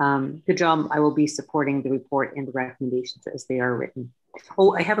good job. I will be supporting the report and the recommendations as they are written.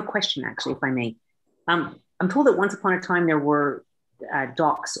 Oh, I have a question actually, if I may. I'm told that once upon a time there were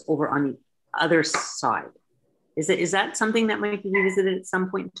docks over on the other side. Is that something that might be revisited at some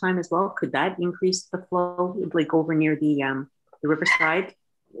point in time as well? Could that increase the flow, like over near the riverside,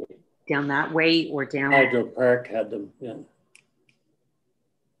 down that way, or down? Hydro Park had them, yeah,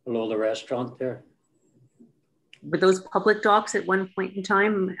 below the restaurant there. Were those public docks at one point in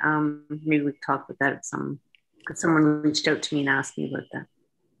time? Maybe we could talk about that at some. Because someone reached out to me and asked me about that.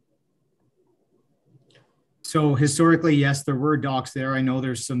 So historically, yes, there were docks there. I know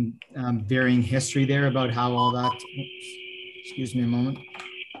there's some varying history there about how all that, excuse me a moment.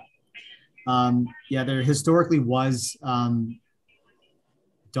 Yeah, there historically was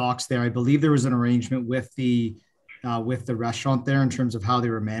docks there. I believe there was an arrangement with the restaurant there in terms of how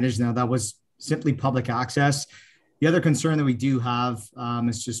they were managed. Now that was simply public access. The other concern that we do have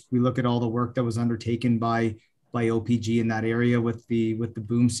is just, we look at all the work that was undertaken by OPG in that area with the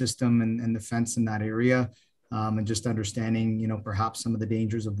boom system and the fence in that area. And just understanding, perhaps some of the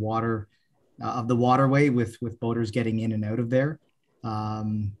dangers of water, of the waterway with boaters getting in and out of there.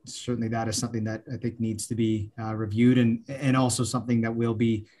 Certainly that is something that I think needs to be reviewed, and also something that will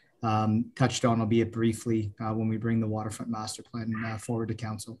be touched on, albeit briefly, when we bring the waterfront master plan forward to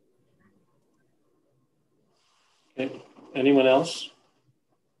council. Okay. Anyone else?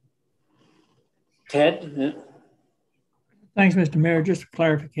 Ted? Yeah. Thanks, Mr. Mayor. Just a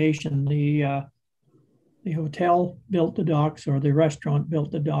clarification. The hotel built the docks, or the restaurant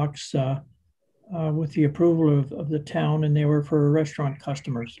built the docks with the approval of the town, and they were for restaurant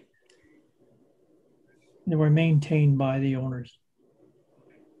customers. They were maintained by the owners.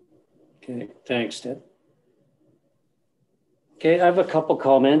 Okay, thanks, Ted. Okay, I have a couple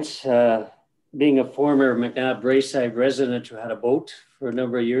comments. Being a former McNabb Braeside resident who had a boat for a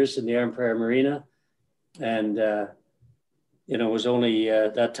number of years in the Arnprior Marina, and was only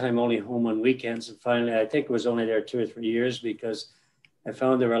that time only home on weekends. And finally, I think it was only there 2 or 3 years because I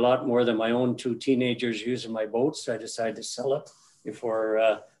found there were a lot more than my own 2 teenagers using my boat. So I decided to sell it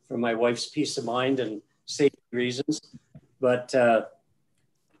for my wife's peace of mind and safety reasons. But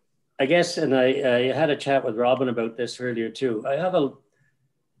I guess, and I had a chat with Robin about this earlier too.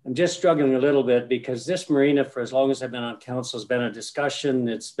 I'm just struggling a little bit because this marina, for as long as I've been on council, has been a discussion.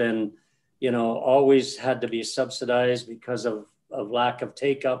 It's been, always had to be subsidized because of lack of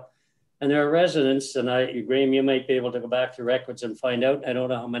take up. And there are residents, and Graham, you might be able to go back to records and find out. I don't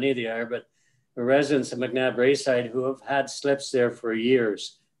know how many they are, but the residents of McNabb Braeside who have had slips there for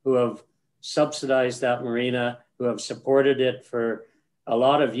years, who have subsidized that marina, who have supported it for a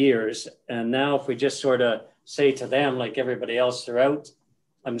lot of years. And now if we just sort of say to them, like everybody else, they're out,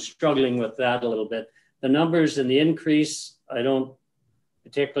 I'm struggling with that a little bit. The numbers and the increase, I don't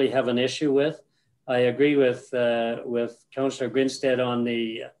particularly have an issue with. I agree with Councillor Grinstead on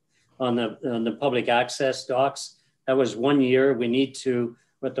the public access docks. That was 1 year. We need to,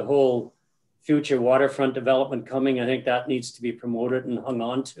 with the whole future waterfront development coming, I think that needs to be promoted and hung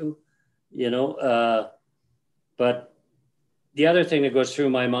on to, you know. But the other thing that goes through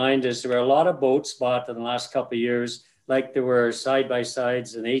my mind is there were a lot of boats bought in the last couple of years, like there were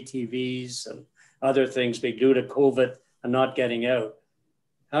side-by-sides and ATVs and other things due to COVID and not getting out.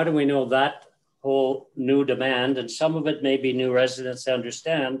 How do we know that whole new demand, and some of it may be new residents to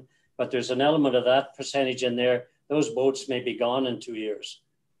understand, but there's an element of that percentage in there. Those boats may be gone in 2 years.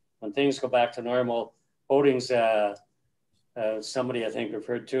 When things go back to normal, boating's, somebody I think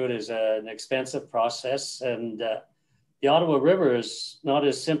referred to it as an expensive process, and the Ottawa River is not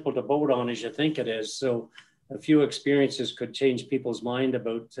as simple to boat on as you think it is. So a few experiences could change people's mind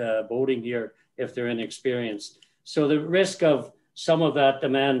about boating here if they're inexperienced. So the risk of some of that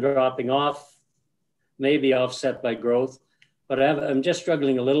demand dropping off may be offset by growth, but I'm just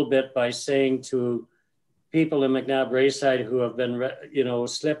struggling a little bit by saying to people in McNabb Braeside who have been, you know,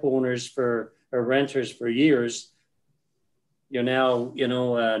 slip owners or renters for years, you're now, you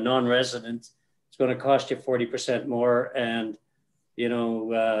know, non-resident. It's going to cost you 40% more, and you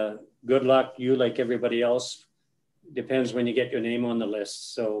know, good luck. You, like everybody else, depends when you get your name on the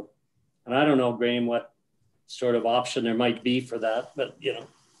list. So, and I don't know, Graham, what sort of option there might be for that, but you know.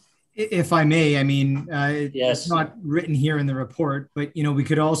 If I may, I mean, yes, it's not written here in the report, but you know, we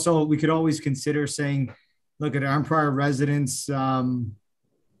could always consider saying, look at Arnprior residents.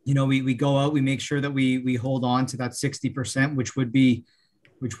 You know, we go out, we make sure that we hold on to that 60%, which would be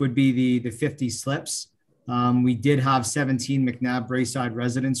the 50 slips. We did have 17 McNabb Braeside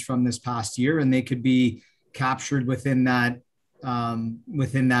residents from this past year, and they could be captured within that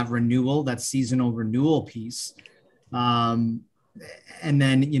renewal, that seasonal renewal piece. And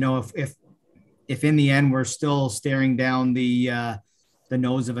then, you know, if in the end we're still staring down the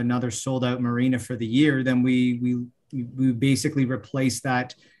nose of another sold out marina for the year, then we basically replace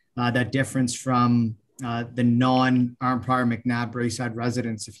that difference from the non-Arnprior McNabb Braeside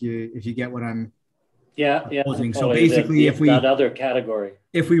residents, if you get what I'm proposing. So basically, if we that other category,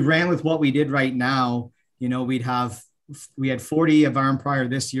 if we ran with what we did right now, you know, we had 40 of Arnprior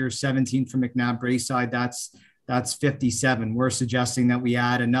this year, 17 from McNabb Braeside. That's 57. We're suggesting that we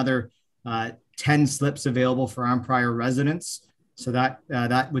add another 10 slips available for Arnprior residents. So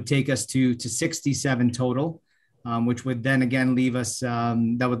that would take us to 67 total, which would then again leave us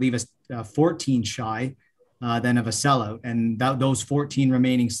 14 shy then of a sellout. And those 14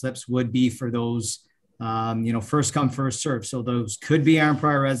 remaining slips would be for those, you know, first come, first serve. So those could be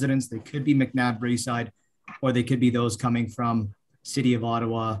Arnprior residents, they could be McNabb Braeside, or they could be those coming from City of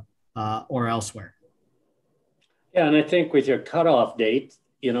Ottawa or elsewhere. Yeah, and I think with your cutoff date,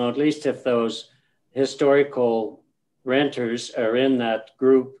 you know, at least if those historical renters are in that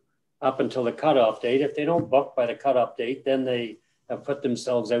group up until the cutoff date, if they don't book by the cutoff date, then they have put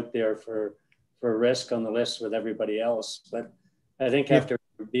themselves out there for risk on the list with everybody else. But I think after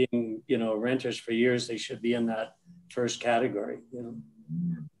being, you know, renters for years, they should be in that first category, you know.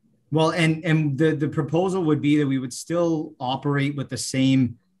 Well, and the proposal would be that we would still operate with the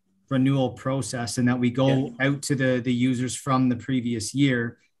same renewal process, and that we go out to the users from the previous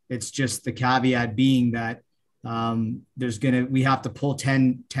year. It's just the caveat being that we have to pull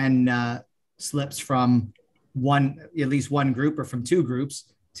 10 slips from at least one group or from two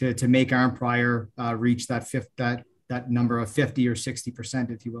groups to make Arnprior reach that number of 50 or 60%,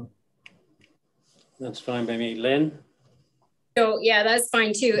 if you will. That's fine by me. Lynn? So yeah, that's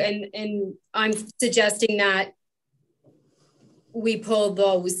fine too. And I'm suggesting that we pull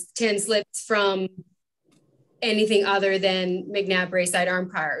those 10 slips from anything other than McNabb Braeside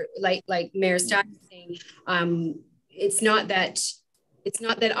Arnprior, like Mayor Stack was saying. It's not that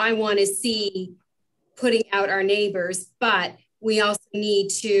I want to see putting out our neighbors, but we also need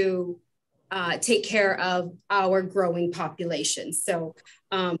to take care of our growing population. So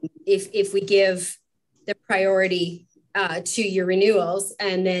if we give the priority to your renewals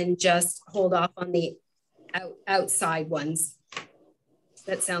and then just hold off on the outside ones,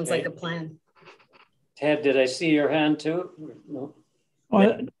 that sounds like a plan. Ted, did I see your hand too? No.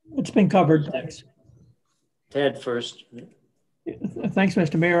 Well, it's been covered. Thanks. Ted first. Thanks,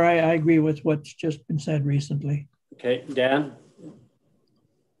 Mr. Mayor. I agree with what's just been said recently. Okay, Dan?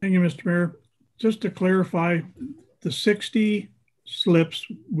 Thank you, Mr. Mayor. Just to clarify, the 60 slips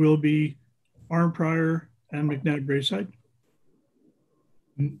will be Arnprior and McNabb Braeside?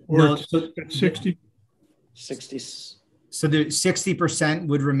 Or No, it's 60? 60. So the 60%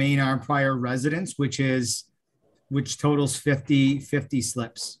 would remain our prior residents, which totals 50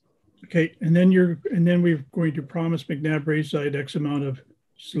 slips. Okay, and then we're going to promise McNabb Braeside X amount of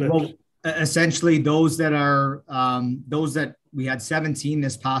slips. Well, essentially those that we had 17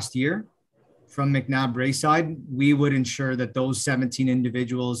 this past year from McNabb Braeside, we would ensure that those 17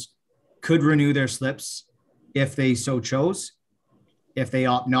 individuals could renew their slips if they so chose. If they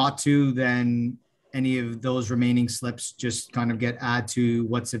opt not to, then any of those remaining slips just kind of get added to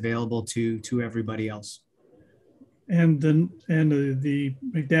what's available to everybody else. And then the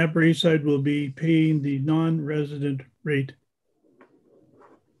McNabb Braeside will be paying the non-resident rate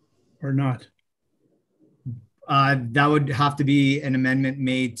or not? That would have to be an amendment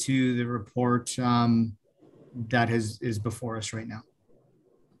made to the report that is before us right now.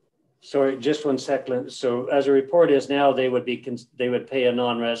 Sorry, just 1 second. So as a report is now, they would pay a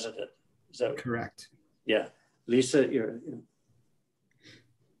non-resident. Is that correct? Yeah, Lisa,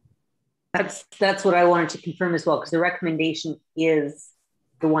 That's what I wanted to confirm as well, because the recommendation is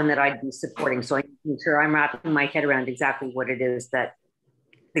the one that I'd be supporting. So I'm sure I'm wrapping my head around exactly what it is that,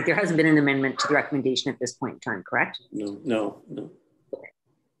 like, there hasn't been an amendment to the recommendation at this point in time, correct? No.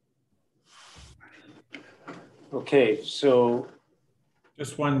 Okay, so.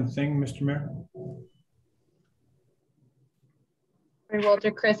 Just one thing, Mr. Mayor.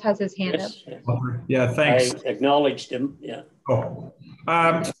 Walter, Chris has his hand up. Yeah, thanks. I acknowledged him, yeah. Oh,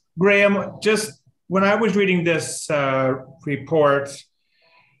 Graham, just when I was reading this report,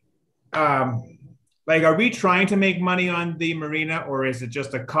 like, are we trying to make money on the marina, or is it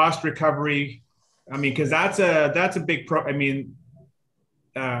just a cost recovery? I mean, because that's a big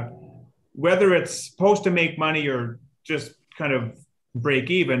whether it's supposed to make money or just kind of break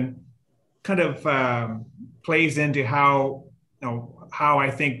even, kind of plays into how I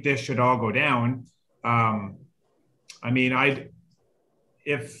think this should all go down. I mean,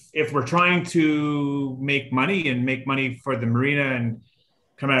 if we're trying to make money for the marina and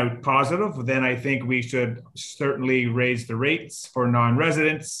come out positive, then I think we should certainly raise the rates for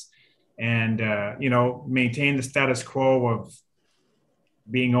non-residents and, maintain the status quo of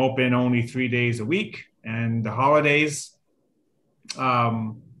being open only 3 days a week and the holidays.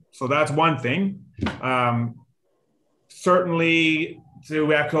 So that's one thing. Certainly,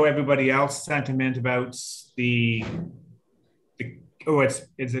 to echo everybody else's sentiment about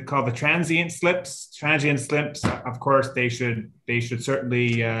is it called the transient slips? Transient slips, of course, they should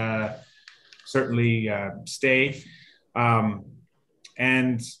certainly stay.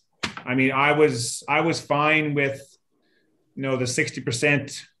 And I mean, I was fine with the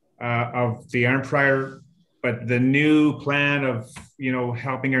 60% of the earned prior, but the new plan of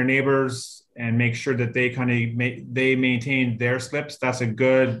helping our neighbors and make sure that they they maintain their slips, that's a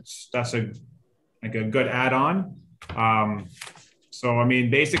good add-on. So I mean,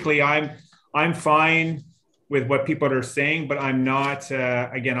 basically, I'm fine with what people are saying, but I'm not.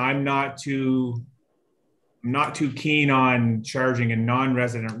 Again, I'm not too keen on charging a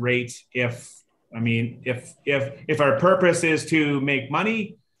non-resident rate. If our purpose is to make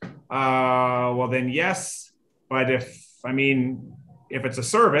money, well then yes. But if it's a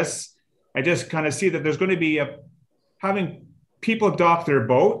service, I just kind of see that there's going to be having people dock their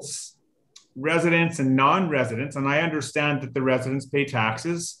boats, residents and non-residents, and I understand that the residents pay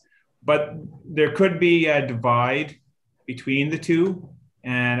taxes, but there could be a divide between the two,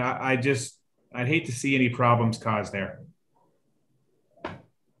 and I'd hate to see any problems caused there.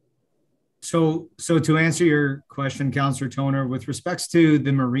 So to answer your question, Councillor Toner, with respects to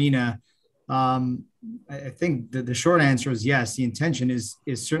the marina, I think the short answer is yes. The intention is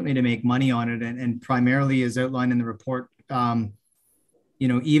certainly to make money on it, and primarily, as outlined in the report,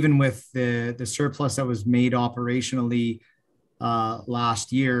 even with the surplus that was made operationally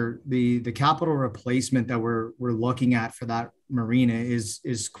last year, the capital replacement that we're looking at for that marina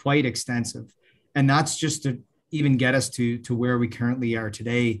is quite extensive, and that's just to even get us to where we currently are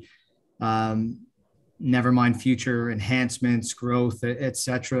today. Never mind future enhancements, growth, et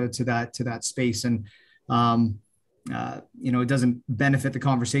cetera, to that space. And, it doesn't benefit the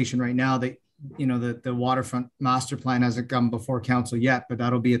conversation right now that, the waterfront master plan hasn't come before council yet, but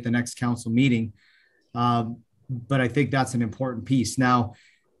that'll be at the next council meeting. But I think that's an important piece. Now,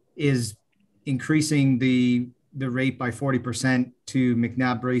 is increasing the rate by 40% to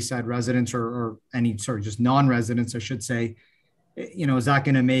McNabb Braeside residents or just non-residents, I should say, is that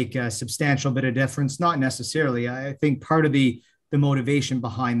going to make a substantial bit of difference? Not necessarily. I think part of the motivation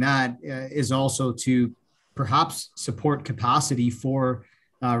behind that is also to perhaps support capacity for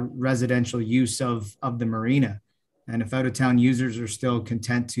residential use of the marina. And if out-of-town users are still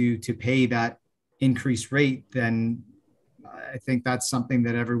content to pay that increased rate, then I think that's something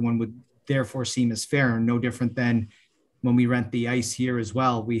that everyone would therefore seem as fair, and no different than when we rent the ice here as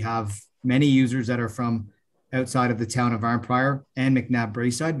well. We have many users that are from outside of the town of Arnprior and McNabb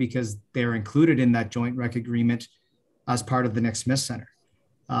Braeside because they're included in that joint rec agreement as part of the Nick Smith Center.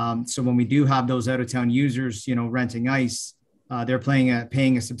 So when we do have those out-of-town users, renting ice, they're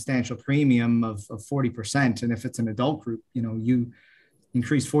paying a substantial premium of 40%. And if it's an adult group, you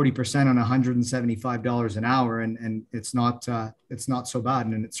increase 40% on $175 an hour, and it's not so bad,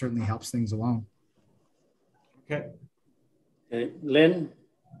 and it certainly helps things along. Okay, Lynn.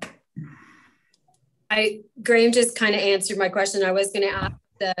 Graham just kind of answered my question. I was going to ask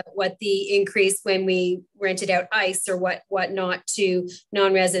what the increase when we rented out ice or what not to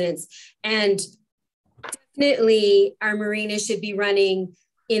non-residents, and definitely our marina should be running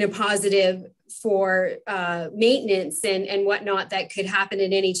in a positive for maintenance and whatnot that could happen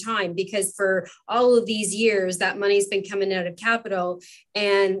at any time, because for all of these years that money's been coming out of capital,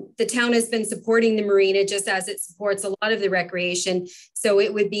 and the town has been supporting the marina just as it supports a lot of the recreation. So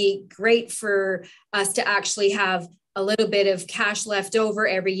it would be great for us to actually have a little bit of cash left over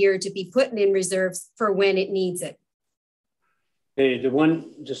every year to be putting in reserves for when it needs it. Hey,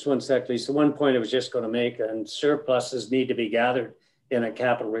 just one sec, Lisa. One point I was just going to make, and surpluses need to be gathered in a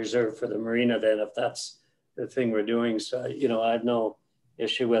capital reserve for the marina then, if that's the thing we're doing. So, I have no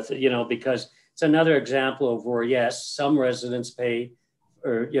issue with it, because it's another example of where, yes, some residents pay,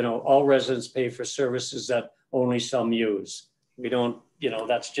 or, all residents pay for services that only some use. We don't,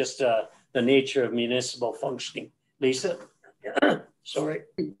 that's just the nature of municipal functioning. Lisa? Sorry.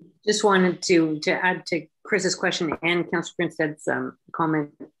 Just wanted to add to Chris's question and Councillor Grinstead's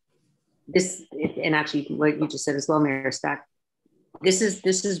comment. This, and actually what you just said as well, Mayor Stack, this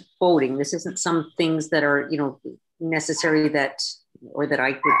is voting. This isn't some things that are, necessary that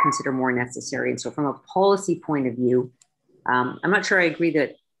I would consider more necessary. And so from a policy point of view, I'm not sure I agree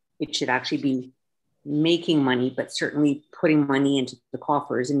that it should actually be making money, but certainly putting money into the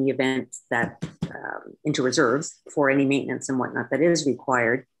coffers in the event that into reserves for any maintenance and whatnot that is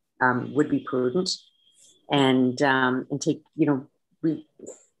required would be prudent. And take,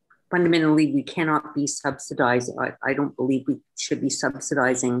 fundamentally, we cannot be subsidized. I don't believe we should be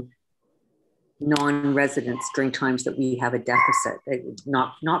subsidizing non-residents during times that we have a deficit,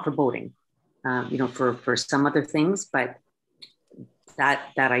 not for boating, for some other things, but that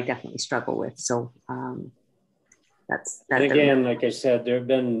I definitely struggle with. So that's that. And again, like I said, there have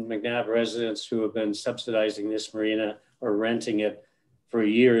been McNabb residents who have been subsidizing this marina or renting it for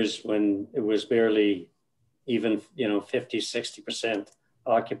years when it was barely even, 50, 60%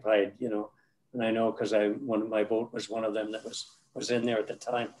 occupied, and I know because my boat was one of them that was in there at the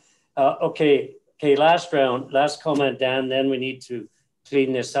time. Okay, last comment, Dan, then we need to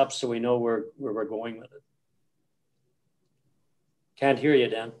clean this up so we know where we're going with it. Can't hear you,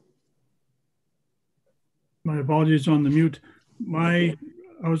 Dan. My apologies on the mute. I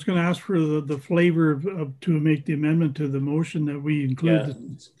was going to ask for the flavor to make the amendment to the motion that we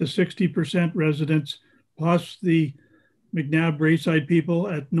include the 60% residents plus the McNabb Braeside people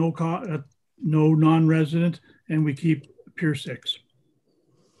at no non-resident, and we keep Pier 6.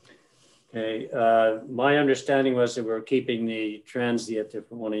 Okay, my understanding was that we're keeping the transient,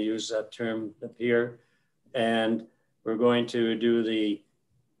 if we want to use that term, the pier, and we're going to do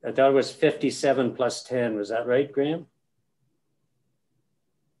I thought it was 57 plus 10. Was that right, Graham?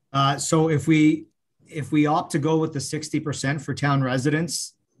 So if we opt to go with the 60% for town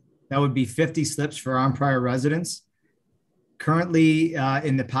residents, that would be 50 slips for Arnprior residents. Currently,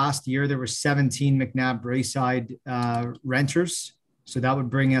 in the past year, there were 17 McNabb Braeside renters. So that would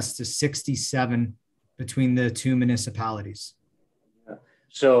bring us to 67 between the two municipalities.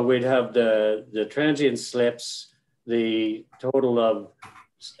 So we'd have the transient slips, the total of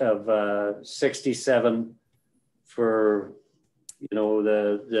 67 for,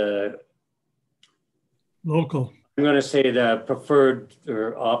 the local. I'm going to say the preferred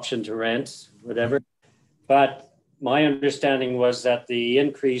or option to rent, whatever. But my understanding was that the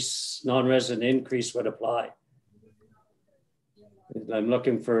non-resident increase would apply. I'm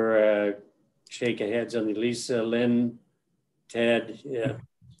looking for a shake of heads on Lisa, Lynn, Ted. Yeah.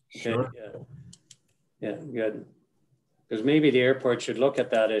 Sure. Yeah, good. Because maybe the airport should look at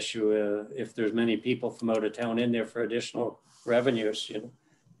that issue if there's many people from out of town in there for additional revenues.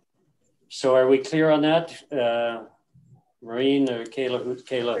 So are we clear on that? Maureen or Kayla? Who's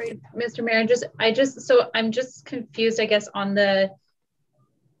Kayla? Great. Mr. Mayor, I'm just confused, I guess, on the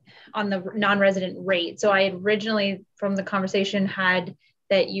non-resident rate. So I had originally from the conversation had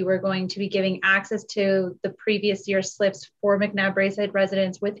that you were going to be giving access to the previous year's slips for McNabb Braeside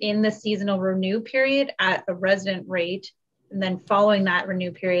residents within the seasonal renew period at a resident rate. And then following that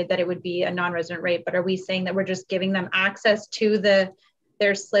renew period, that it would be a non-resident rate. But are we saying that we're just giving them access to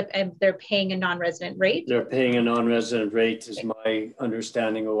their slip and they're paying a non-resident rate? They're paying a non-resident rate is my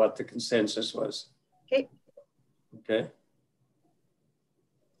understanding of what the consensus was. Okay. Okay.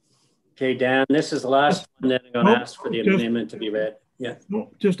 Okay, Dan, this is the last one, then I'm going to ask for the amendment to be read. Yeah.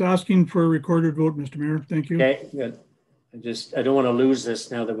 Just asking for a recorded vote, Mr. Mayor. Thank you. Okay, good. I don't want to lose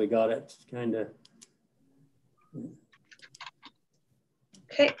this now that we got it. Kind of.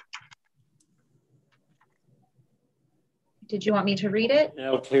 Okay. Did you want me to read it?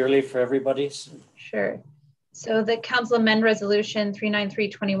 Now clearly for everybody. Sure. So the council amend resolution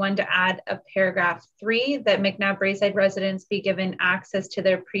 39321 to add a paragraph 3 that McNabb Braeside residents be given access to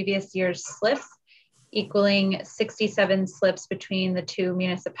their previous year's slips, equaling 67 slips between the two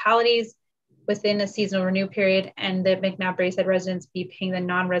municipalities within a seasonal renew period, and that McNabb Braeside residents be paying the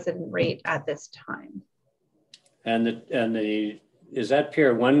non-resident rate at this time. And the is that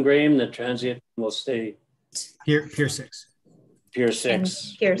Pier 1, Graham? The transient will stay? Pier 6. Pier 6.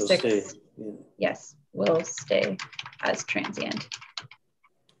 And Pier 6, yes, will stay as transient.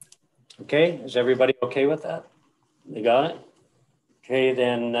 Okay, is everybody okay with that? They got it? Okay,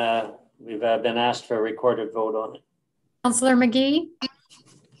 then we've been asked for a recorded vote on it. Councillor McGee?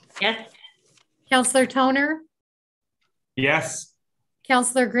 Yes. Councillor Toner? Yes.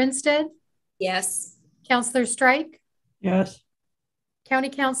 Councillor Grinstead? Yes. Councillor Strike? Yes. County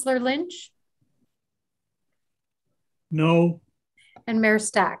Councillor Lynch? No. And Mayor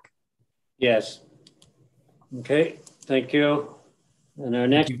Stack? Yes. Okay, thank you. And our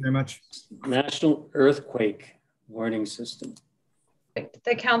next, Thank you very much. National Earthquake Warning System.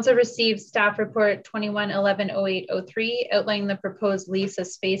 The council received staff report 21110803 outlining the proposed lease of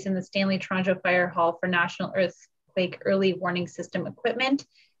space in the Stanley Toronto Fire Hall for National Earthquake Early Warning System equipment.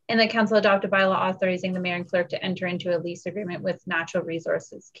 And the council adopted a bylaw authorizing the mayor and clerk to enter into a lease agreement with Natural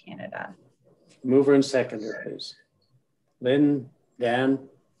Resources Canada. Mover and seconder, please. Lynn, Dan,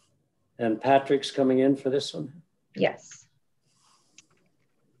 and Patrick's coming in for this one? Yes.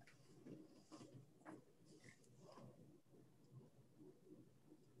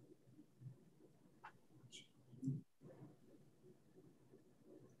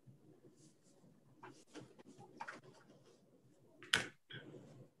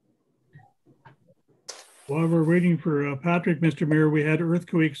 While we're waiting for Patrick, Mr. Mayor, we had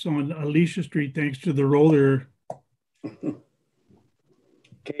earthquakes on Alicia Street thanks to the roller.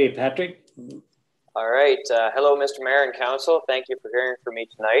 Okay, Patrick. All right. Hello, Mr. Mayor and Council. Thank you for hearing from me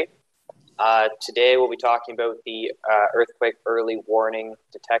tonight. Today, we'll be talking about the Earthquake Early Warning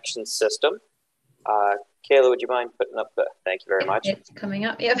Detection System. Kayla, would you mind putting up the, thank you very much. It's coming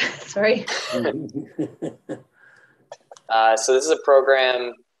up, yep, sorry. So this is a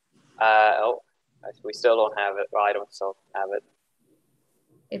program, we still don't have it. Well, I don't still have it.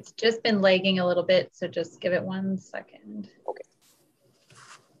 It's just been lagging a little bit, so just give it 1 second. Okay.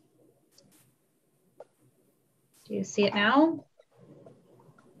 Do you see it now?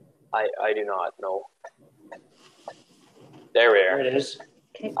 I do not know. There we are. There it is.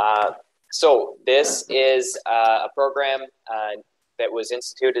 Okay. So this is a program that was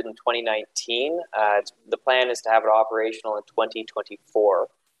instituted in 2019. The plan is to have it operational in 2024.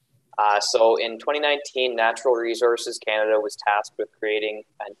 So in 2019, Natural Resources Canada was tasked with creating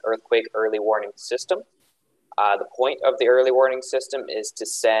an earthquake early warning system. The point of the early warning system is to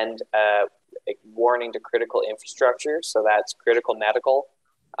send a warning to critical infrastructure. So that's critical medical,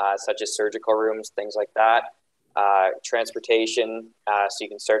 such as surgical rooms, things like that. Transportation, so you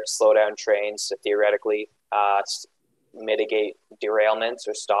can start to slow down trains to theoretically mitigate derailments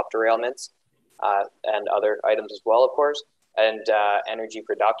or stop derailments, and other items as well, of course. And energy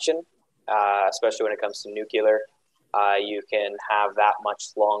production, especially when it comes to nuclear, you can have that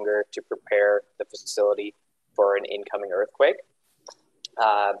much longer to prepare the facility for an incoming earthquake.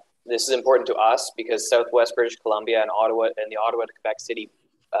 This is important to us because Southwest British Columbia and Ottawa and the Ottawa to Quebec City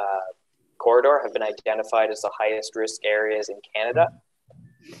corridor have been identified as the highest risk areas in Canada.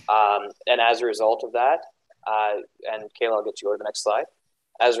 And as a result of that, and Kayla, I'll get you over the next slide.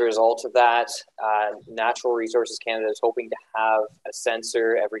 As a result of that, Natural Resources Canada is hoping to have a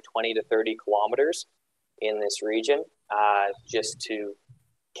sensor every 20 to 30 kilometers in this region, just to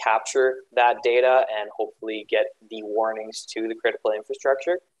capture that data and hopefully get the warnings to the critical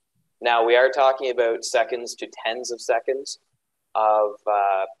infrastructure. Now, we are talking about seconds to tens of seconds of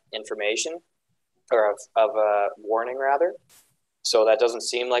information, or of a warning rather. So that doesn't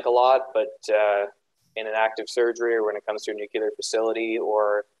seem like a lot, but in an active surgery or when it comes to a nuclear facility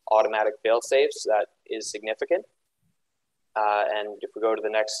or automatic fail-safes, that is significant. And if we go to the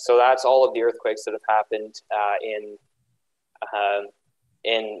next, so that's all of the earthquakes that have happened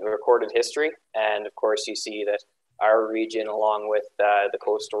in recorded history. And of course, you see that our region, along with the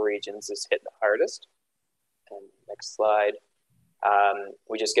coastal regions, is hit the hardest. And next slide.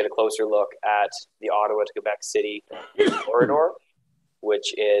 We just get a closer look at the Ottawa to Quebec City corridor,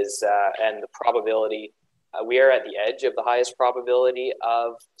 which is, and the probability, we are at the edge of the highest probability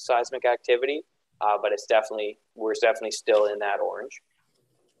of seismic activity, but we're definitely still in that orange.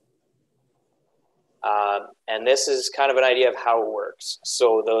 And this is kind of an idea of how it works.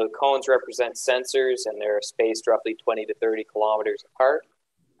 So the cones represent sensors, and they're spaced roughly 20 to 30 kilometers apart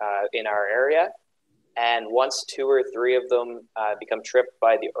in our area. And once 2 or 3 of them become tripped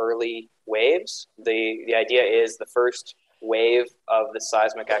by the early waves, the idea is the first wave of the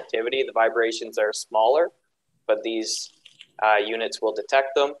seismic activity, the vibrations are smaller, but these units will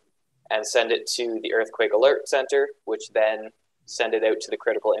detect them and send it to the Earthquake Alert Center, which then send it out to the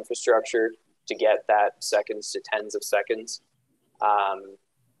critical infrastructure to get that seconds to tens of seconds,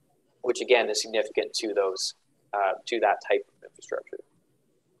 which again is significant to those, to that type of infrastructure.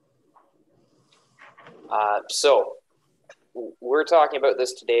 So we're talking about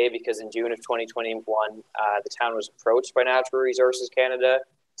this today because in June of 2021, the town was approached by Natural Resources Canada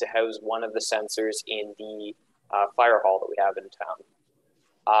to house one of the sensors in the fire hall that we have in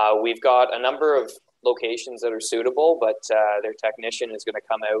town. We've got a number of locations that are suitable, but their technician is going to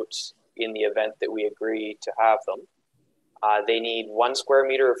come out in the event that we agree to have them. They need 1 square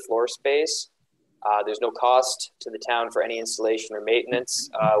meter of floor space. There's no cost to the town for any installation or maintenance.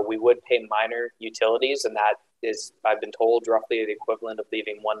 We would pay minor utilities, and that is, I've been told, roughly the equivalent of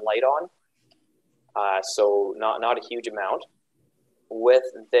leaving 1 light on. So not a huge amount. With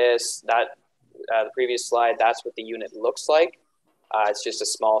this, the previous slide, that's what the unit looks like. It's just a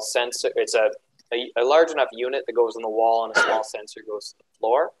small sensor. It's a large enough unit that goes on the wall, and a small sensor goes to the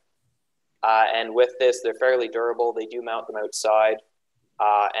floor. And with this, they're fairly durable. They do mount them outside.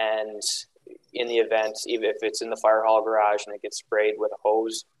 And in the event, even if it's in the fire hall garage and it gets sprayed with a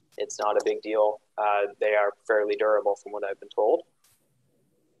hose, it's not a big deal. They are fairly durable from what I've been told.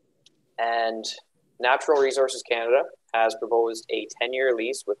 And Natural Resources Canada has proposed a 10-year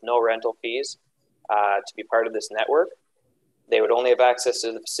lease with no rental fees to be part of this network. They would only have access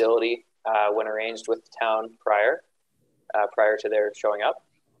to the facility when arranged with the town prior to their showing up.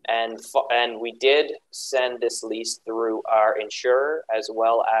 And we did send this lease through our insurer as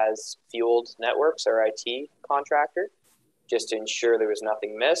well as Fueled Networks, our IT contractor, just to ensure there was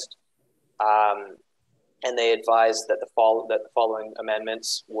nothing missed. And they advised that the following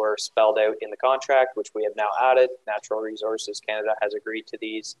amendments were spelled out in the contract, which we have now added. Natural Resources Canada has agreed to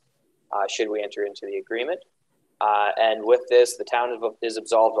these should we enter into the agreement. And with this, the town is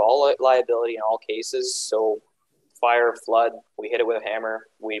absolved all liability in all cases. So fire, flood, we hit it with a hammer,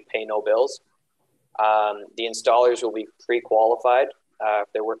 we pay no bills. The installers will be pre-qualified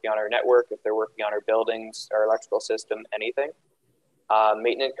if they're working on our network, if they're working on our buildings, our electrical system, anything.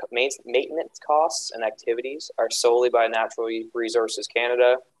 Maintenance costs and activities are solely by Natural Resources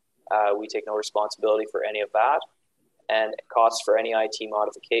Canada. We take no responsibility for any of that. And costs for any IT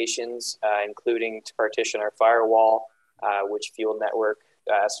modifications, including to partition our firewall, which Fueled Network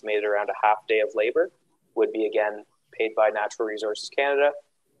estimated around a half day of labor, would be again paid by Natural Resources Canada,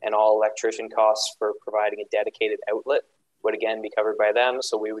 and all electrician costs for providing a dedicated outlet would again be covered by them.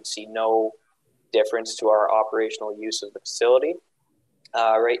 So we would see no difference to our operational use of the facility.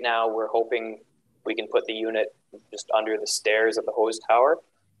 Right now, we're hoping we can put the unit just under the stairs of the hose tower.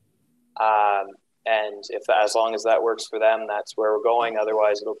 And as long as that works for them, that's where we're going.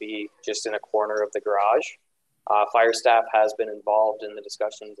 Otherwise, it'll be just in a corner of the garage. Fire staff has been involved in the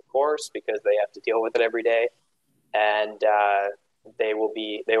discussions, of course, because they have to deal with it every day. And they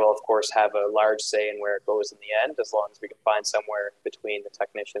will, of course, have a large say in where it goes in the end, as long as we can find somewhere between the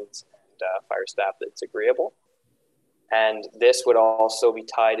technicians and fire staff that's agreeable. And this would also be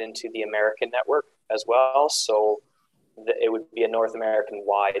tied into the American network as well. So it would be a North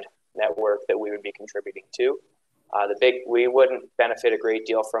American-wide network that we would be contributing to. We wouldn't benefit a great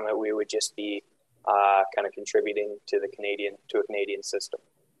deal from it. We would just be kind of contributing to a Canadian system.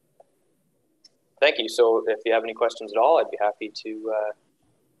 Thank you. So if you have any questions at all, I'd be happy to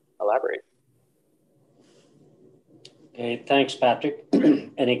elaborate. Okay, thanks, Patrick.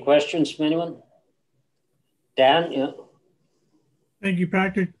 Any questions from anyone? Dan, yeah. Thank you,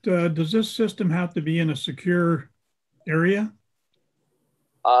 Patrick. Does this system have to be in a secure area?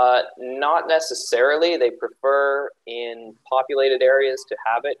 Not necessarily. They prefer in populated areas to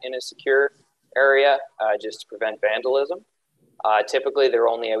have it in a secure area just to prevent vandalism. Typically, they're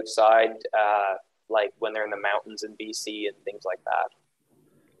only outside, like when they're in the mountains in BC and things like that.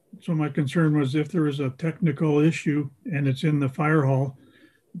 So my concern was if there was a technical issue and it's in the fire hall,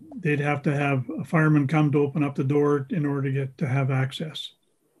 they'd have to have a fireman come to open up the door in order to have access.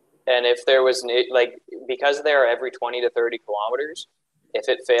 And if there was, because they're every 20 to 30 kilometers, if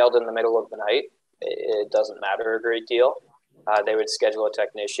it failed in the middle of the night, it doesn't matter a great deal. They would schedule a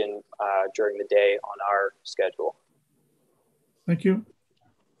technician during the day on our schedule. Thank you.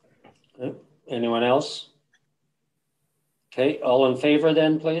 Okay. Anyone else? Okay, all in favor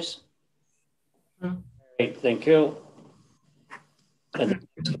then, please. Great, thank you. Is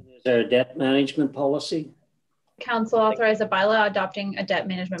there a debt management policy? Council authorize a bylaw adopting a debt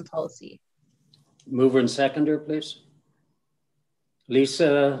management policy. Mover and seconder, please.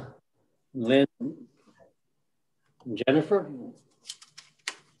 Lisa, Lynn, Jennifer.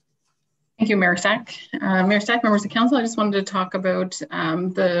 Thank you, Mayor Stack. Mayor Stack, members of council, I just wanted to talk about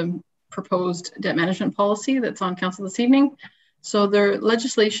the proposed debt management policy that's on council this evening. So the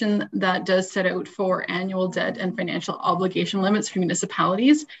legislation that does set out for annual debt and financial obligation limits for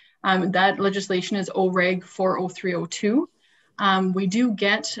municipalities, that legislation is OREG 40302. We do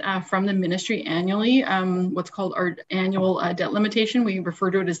get from the ministry annually what's called our annual debt limitation. We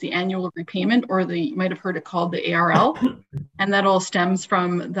refer to it as the annual repayment, or you might have heard it called the ARL, and that all stems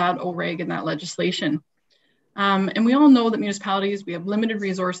from that OREG and that legislation. And we all know that municipalities, we have limited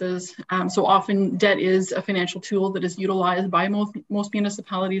resources. So often debt is a financial tool that is utilized by most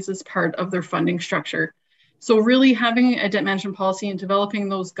municipalities as part of their funding structure. So really having a debt management policy and developing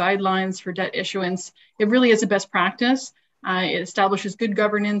those guidelines for debt issuance, it really is a best practice. It establishes good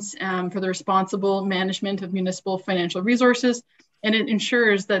governance for the responsible management of municipal financial resources, and it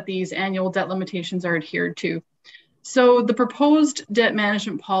ensures that these annual debt limitations are adhered to. So the proposed debt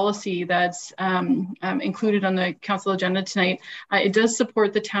management policy that's included on the council agenda tonight, it does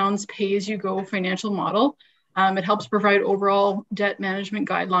support the town's pay-as-you-go financial model. It helps provide overall debt management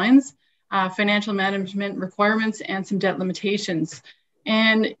guidelines, financial management requirements, and some debt limitations.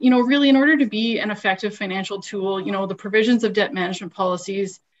 And, really in order to be an effective financial tool, the provisions of debt management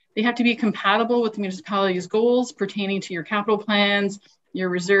policies, they have to be compatible with the municipality's goals pertaining to your capital plans, your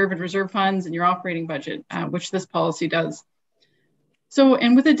reserve and reserve funds, and your operating budget, which this policy does. So,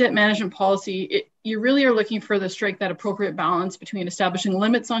 and with a debt management policy, you really are looking for to strike that appropriate balance between establishing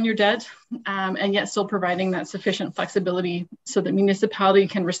limits on your debt and yet still providing that sufficient flexibility so that municipality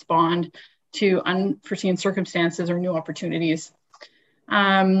can respond to unforeseen circumstances or new opportunities.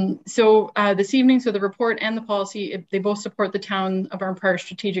 This evening, so the report and the policy, they both support the town of Arnprior's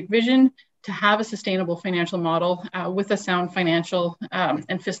strategic vision to have a sustainable financial model with a sound financial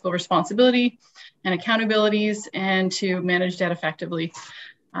and fiscal responsibility and accountabilities, and to manage debt effectively.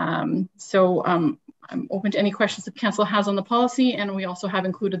 I'm open to any questions that council has on the policy, and we also have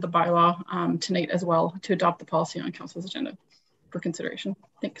included the bylaw tonight as well to adopt the policy on council's agenda for consideration.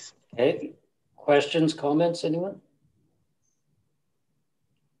 Thanks. Okay, questions, comments, anyone?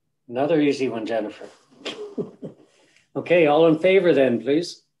 Another easy one, Jennifer. Okay, all in favor then,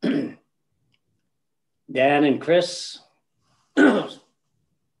 please. Dan and Chris.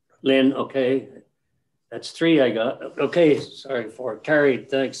 Lynn, okay. That's 3 I got. Okay, sorry, 4. Carried,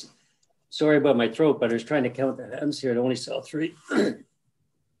 thanks. Sorry about my throat, but I was trying to count the hands here. I only saw 3.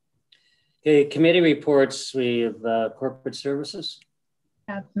 Okay, committee reports. We have corporate services.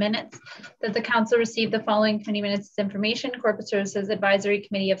 Minutes that the council received the following committee minutes information. Corporate Services Advisory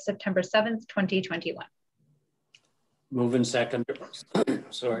Committee of September 7th, 2021. Move in second.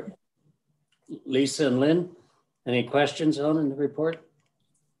 Sorry. Lisa and Lynn, any questions on the report?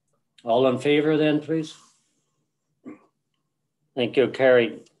 All in favor then, please. Thank you,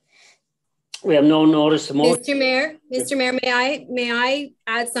 carried. We have no notice of motion. Mr. Mayor, may I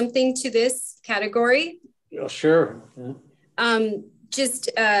add something to this category? Oh, sure. Yeah.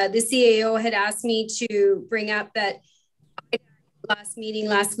 The CAO had asked me to bring up that last meeting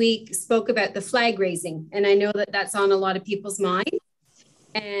last week spoke about the flag raising, and I know that that's on a lot of people's mind.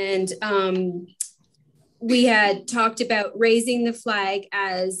 And we had talked about raising the flag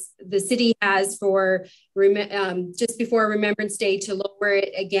as the city has for just before Remembrance Day, to lower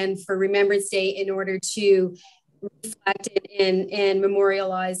it again for Remembrance Day in order to reflect it and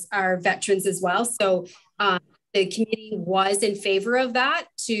memorialize our veterans as well. So the committee was in favor of that,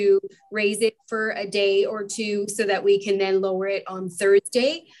 to raise it for a day or two so that we can then lower it on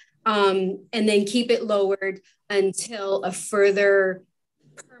Thursday, and then keep it lowered until a further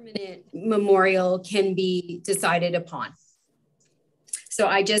permanent memorial can be decided upon. So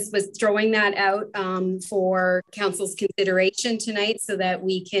I just was throwing that out for council's consideration tonight so that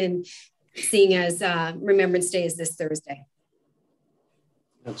we can seeing as Remembrance Day is this Thursday.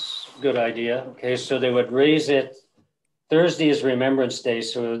 That's a good idea. Okay, so they would raise it. Thursday is Remembrance Day,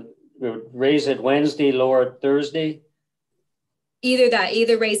 so we would raise it Wednesday, lower it Thursday.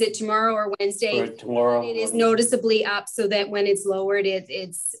 Either raise it tomorrow or Wednesday. Or tomorrow. It is noticeably up so that when it's lowered,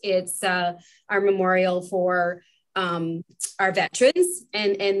 it's our memorial for our veterans,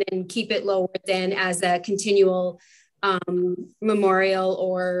 and then keep it lower then as a continual memorial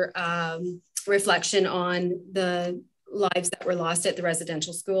or reflection on the lives that were lost at the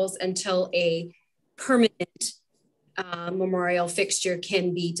residential schools until a permanent memorial fixture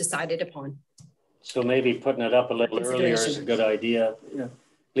can be decided upon. So maybe putting it up a little earlier is a good idea. Yeah.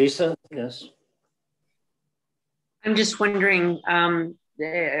 Lisa, yes. I'm just wondering,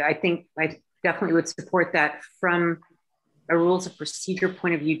 I think I definitely would support that. From a rules of procedure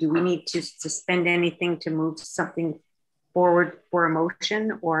point of view, do we need to suspend anything to move something forward for a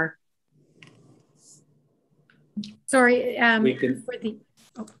motion, or? Sorry, we can, for the,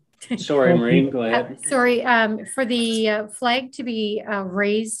 sorry, Maureen, go ahead. Sorry, for the flag to be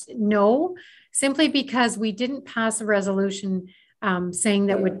raised, no, simply because we didn't pass a resolution saying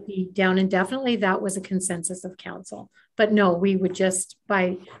that would be down indefinitely. That was a consensus of council. But no, we would just,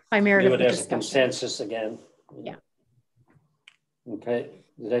 by merit of the discussion. Consensus again. Yeah. Okay,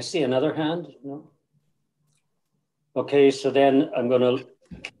 did I see another hand? No. Okay, so then I'm going to,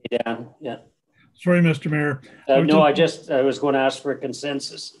 Dan, yeah. Sorry, Mr. Mayor. No, I was going to ask for a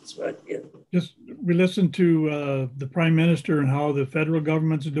consensus. That's right. Yeah. Just, we listened to the Prime Minister and how the federal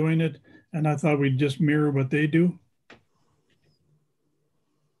government's doing it, and I thought we'd just mirror what they do.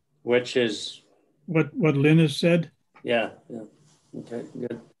 Which is? What Lynn has said. Yeah, yeah. Okay,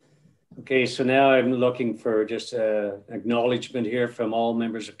 good. Okay, so now I'm looking for just acknowledgement here from all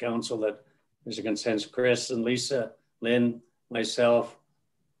members of council that there's a consensus. Chris and Lisa, Lynn, myself.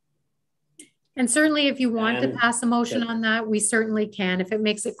 And certainly if you want to pass a motion on that, we certainly can. If it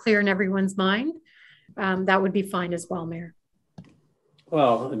makes it clear in everyone's mind, that would be fine as well, Mayor.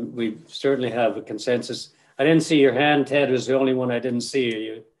 Well, we certainly have a consensus. I didn't see your hand, Ted was the only one I didn't see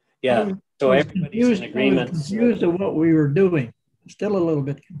you. Yeah, so everybody's in agreement. I was confused of what we were doing. Still a little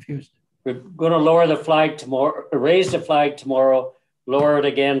bit confused. We're going to lower the flag tomorrow, raise the flag tomorrow, lower it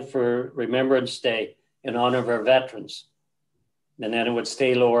again for Remembrance Day in honor of our veterans. And then it would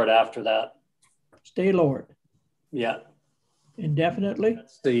stay lowered after that. Stay lowered. Yeah. Indefinitely?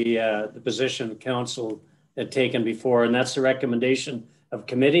 That's the position council had taken before, and that's the recommendation of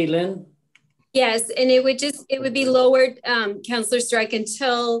committee, Lynn? Yes, and it would be lowered, Councillor Strike,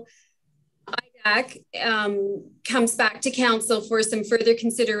 until IDAC comes back to council for some further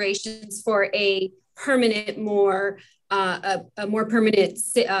considerations for a permanent, a more permanent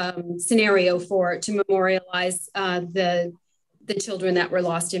scenario to memorialize the children that were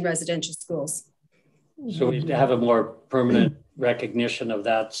lost in residential schools. So we have a more permanent recognition of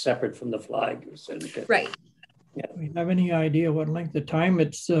that separate from the flag. Right. Yeah. Do we have any idea what length of time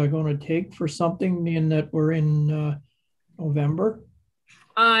it's going to take for something in that we're in November?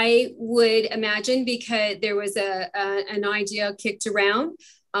 I would imagine, because there was an idea kicked around,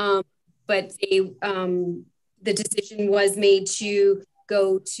 but the decision was made to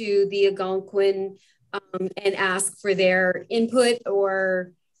go to the Algonquin and ask for their input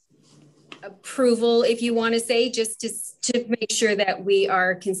or approval, if you want to say, just to make sure that we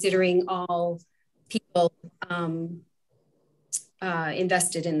are considering all people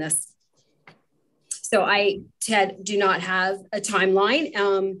invested in this. So Ted, do not have a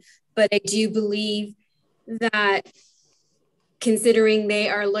timeline, but I do believe that considering they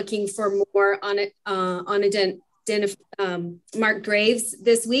are looking for more marked graves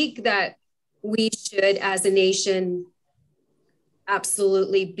this week, that we should, as a nation,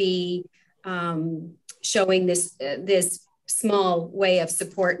 absolutely be showing this small way of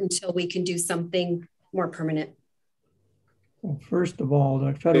support until we can do something more permanent. Well, first of all,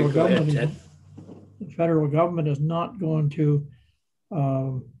 the federal government is not going to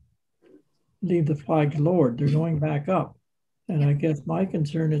leave the flag lowered. They're going back up. And I guess my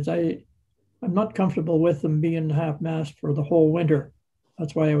concern is I'm not comfortable with them being half-mast for the whole winter.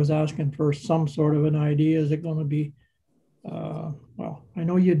 That's why I was asking for some sort of an idea. Is it going to be, well, I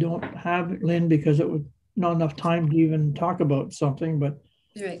know you don't have it, Lynn, because it would not enough time to even talk about something, but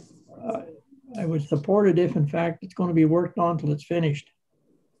right. I would support it if in fact it's going to be worked on till it's finished.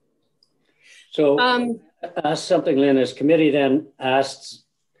 So ask something, Lynn, as committee then asked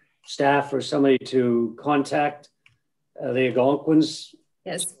staff or somebody to contact the Algonquins.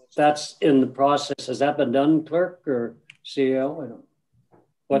 Yes. That's in the process. Has that been done, clerk or CEO? I don't know.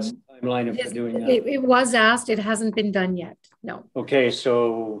 What's the timeline of doing that? It was asked. It hasn't been done yet. No. Okay,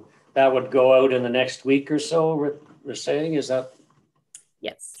 so that would go out in the next week or so, we're saying, is that?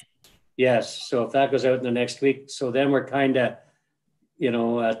 Yes. Yes, so if that goes out in the next week, so then we're kind of, you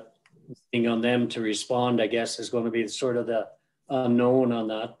know, waiting on them to respond, I guess, is going to be sort of the unknown on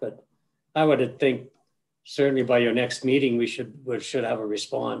that. But I would think certainly by your next meeting, we should have a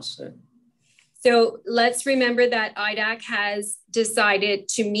response. So let's remember that IDAC has decided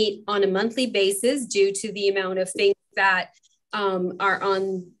to meet on a monthly basis due to the amount of things that are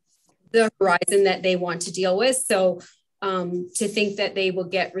on the horizon that they want to deal with. So to think that they will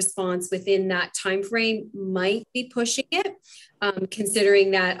get response within that time frame might be pushing it,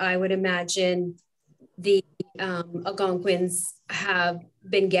 considering that I would imagine the Algonquins have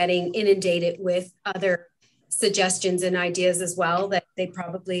been getting inundated with other suggestions and ideas as well, that they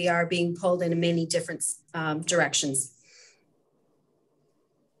probably are being pulled in many different directions.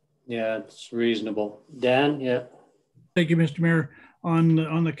 Yeah, it's reasonable. Dan, yeah. Thank you, Mr. Mayor.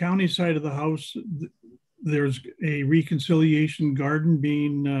 On the county side of the house, there's a reconciliation garden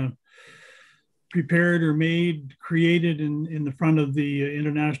being prepared or created in the front of the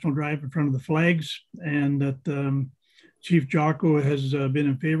International Drive, in front of the flags, and that Chief Jocko has been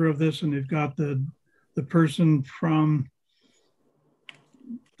in favor of this, and they've got the person from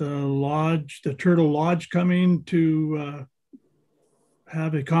the lodge, the Turtle Lodge, coming to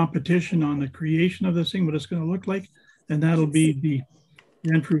have a competition on the creation of this thing, what it's going to look like, and that'll be the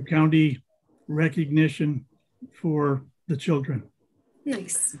Renfrew County recognition for the children.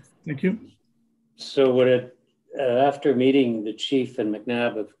 Nice. Thank you. So would it, after meeting the chief and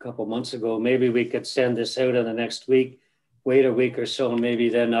McNabb a couple months ago, maybe we could send this out in the next week, wait a week or so, and maybe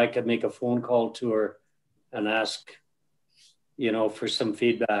then I could make a phone call to her and ask, you know, for some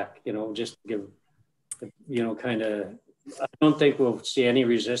feedback, you know, just to give, you know, kind of, I don't think we'll see any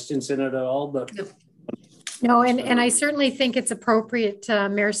resistance in it at all, but. No, and I certainly think it's appropriate,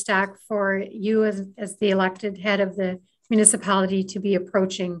 Mayor Stack, for you as the elected head of the municipality to be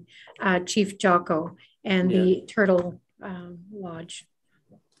approaching Chief Jocko and the Turtle Lodge.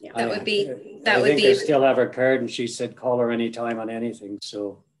 Yeah, that would be. I still have her card, and she said call her anytime on anything.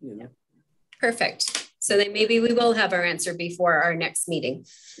 So you know. Perfect. So then maybe we will have our answer before our next meeting.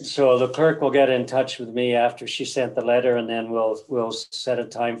 So the clerk will get in touch with me after she sent the letter, and then we'll set a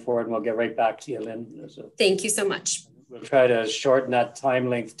time for it, and we'll get right back to you, Lynn. So thank you so much. We'll try to shorten that time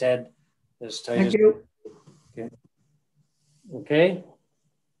length, Ted. As tight Thank you. Okay. Okay.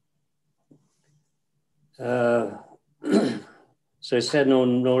 So I said no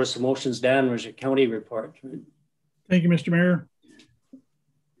notice of motions. Dan, was your county report? Right? Thank you, Mr. Mayor.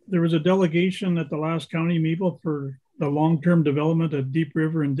 There was a delegation at the last county meeting for the long-term development at Deep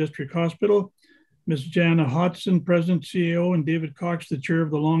River and District Hospital. Ms. Jana Hodson, President, CEO, and David Cox, the chair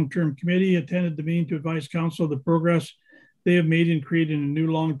of the long-term committee, attended the meeting to advise council of the progress they have made in creating a new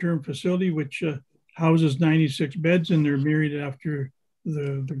long-term facility, which houses 96 beds, and they're married after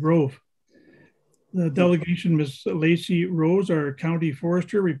the Grove. The delegation, Ms. Lacey Rose, our county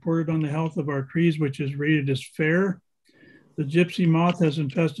forester, reported on the health of our trees, which is rated as fair. The gypsy moth has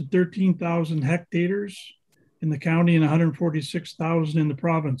infested 13,000 hectares in the county and 146,000 in the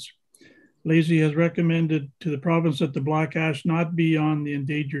province. Lacey has recommended to the province that the black ash not be on the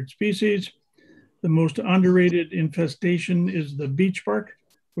endangered species. The most underrated infestation is the beech bark,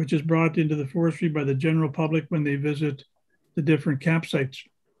 which is brought into the forestry by the general public when they visit the different campsites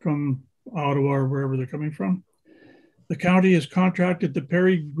from Ottawa or wherever they're coming from. The county has contracted the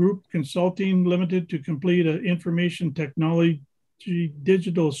Perry Group Consulting Limited to complete an information technology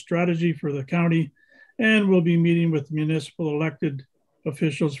digital strategy for the county, and will be meeting with municipal elected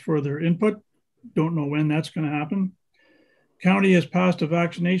officials for their input. Don't know when that's going to happen. County has passed a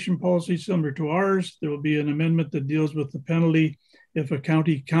vaccination policy similar to ours. There will be an amendment that deals with the penalty if a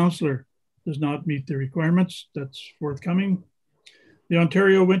county councillor does not meet the requirements. That's forthcoming. The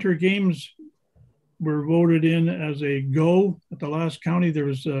Ontario Winter Games were voted in as a go. At the last county, there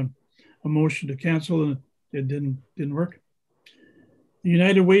was a motion to cancel, and it didn't work. The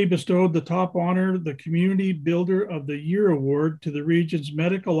United Way bestowed the top honor, the Community Builder of the Year Award, to the region's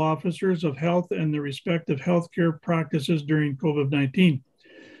medical officers of health and their respective healthcare practices during COVID-19.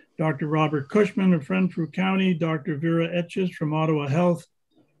 Dr. Robert Cushman of Renfrew County, Dr. Vera Etches from Ottawa Health,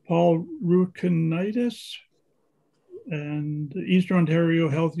 Paul Rukinitis, and Eastern Ontario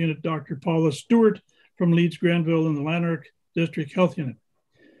Health Unit, Dr. Paula Stewart from Leeds Granville and the Lanark District Health Unit.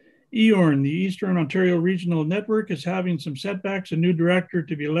 EORN, the Eastern Ontario Regional Network, is having some setbacks, a new director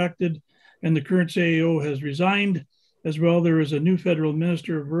to be elected, and the current CAO has resigned. As well, there is a new federal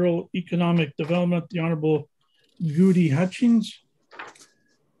minister of rural economic development, the Honorable Goody Hutchins.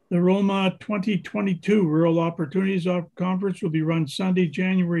 The Roma 2022 Rural Opportunities Conference will be run Sunday,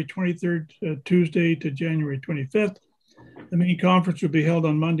 January 23rd, Tuesday to January 25th. The main conference will be held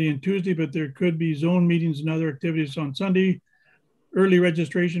on Monday and Tuesday, but there could be zone meetings and other activities on Sunday. Early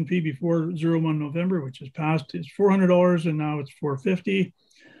registration fee before 01 November, which is passed, is $400, and now it's $450.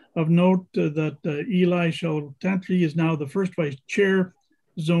 Of note that Eli Sheltenty is now the first vice chair,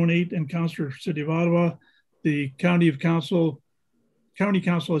 Zone 8, and councillor for City of Ottawa. The County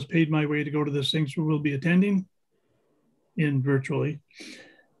Council has paid my way to go to this thing, so we'll be attending in virtually.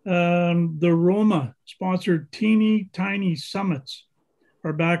 The Roma sponsored Teeny Tiny Summits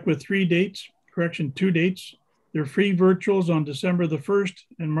are back with 2 dates. They're free virtuals on December the 1st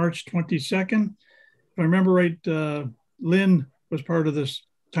and March 22nd. If I remember right, Lynn was part of this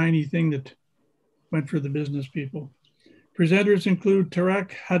tiny thing that went for the business people. Presenters include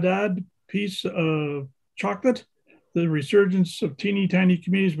Tarek Haddad, Piece of Chocolate, The Resurgence of Teeny Tiny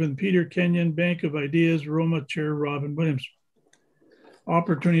Communities with Peter Kenyon, Bank of Ideas, Roma Chair Robin Williams.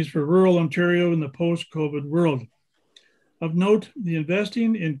 Opportunities for rural Ontario in the post-COVID world. Of note, the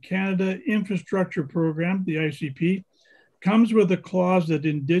Investing in Canada Infrastructure Program, the ICP, comes with a clause that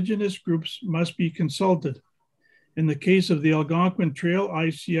Indigenous groups must be consulted. In the case of the Algonquin Trail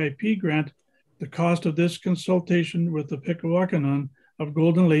ICIP grant, the cost of this consultation with the Pikwakanon of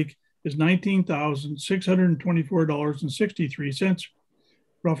Golden Lake is $19,624.63,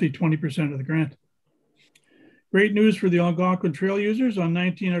 roughly 20% of the grant. Great news for the Algonquin Trail users. On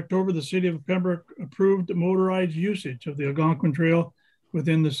 19 October, the City of Pembroke approved motorized usage of the Algonquin Trail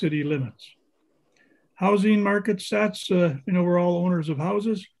within the city limits. Housing market stats, we're all owners of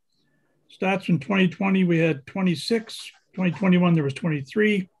houses. Stats in 2020, we had 26. 2021, there was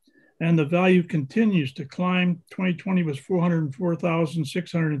 23. And the value continues to climb. 2020 was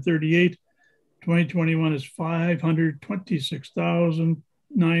 404,638. 2021 is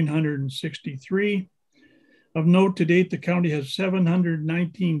 526,963. Of note, to date, the county has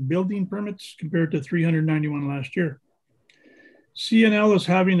 719 building permits compared to 391 last year. CNL is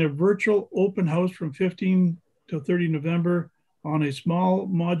having a virtual open house from 15 to 30 November on a small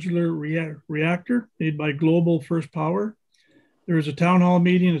modular reactor made by Global First Power. There is a town hall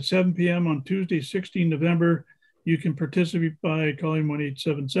meeting at 7 p.m. on Tuesday, 16 November. You can participate by calling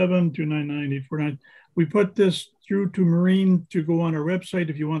 1-877-299-849. We put this through to Maureen to go on our website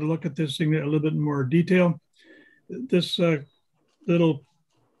if you want to look at this thing in a little bit more detail. This little,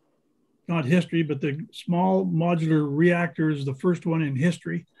 not history, but the small modular reactor is the first one in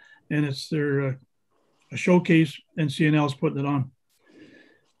history, and it's their a showcase, and CNL's putting it on.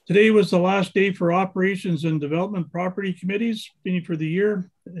 Today was the last day for operations and development property committees, meeting for the year.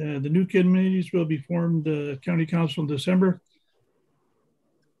 The new committees will be formed County Council in December.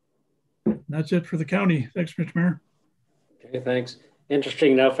 And that's it for the county. Thanks, Mr. Mayor. Okay, thanks.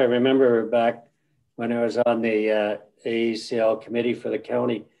 Interesting enough, I remember back when I was on the AECL committee for the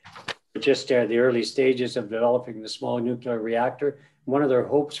county, just the early stages of developing the small nuclear reactor. One of their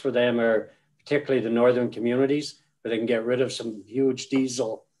hopes for them are particularly the northern communities, where they can get rid of some huge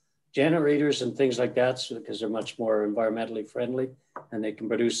diesel generators and things like that, so because they're much more environmentally friendly and they can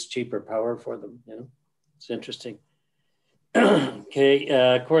produce cheaper power for them. It's interesting.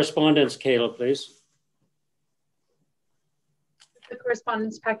 Okay, correspondence, Kayla, please. The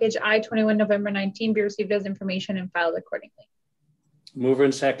correspondence package I-21 November 19 be received as information and filed accordingly. Mover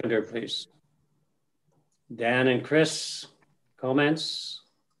and seconder, please. Dan and Chris, comments?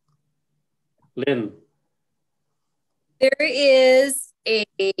 Lynn. There is a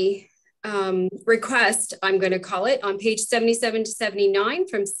request, I'm going to call it, on page 77 to 79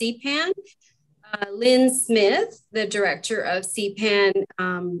 from CPAN. Lynn Smith, the director of CPAN,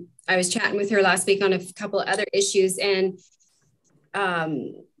 I was chatting with her last week on a couple of other issues, and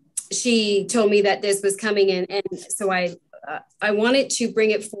she told me that this was coming in, and so I wanted to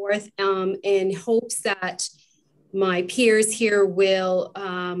bring it forth in hopes that my peers here will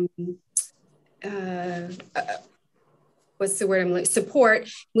support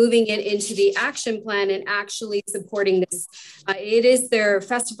moving it into the action plan and actually supporting this. It is their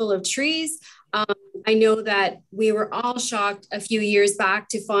Festival of Trees. I know that we were all shocked a few years back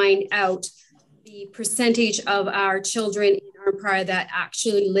to find out the percentage of our children in Arnprior that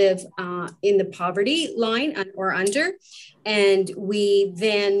actually live in the poverty line or under. And we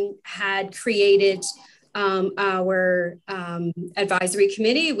then had created our advisory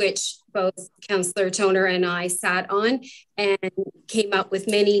committee, which both Councillor Toner and I sat on, and came up with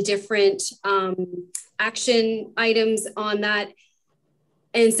many different action items on that.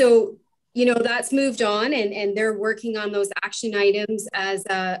 And so, that's moved on, and they're working on those action items as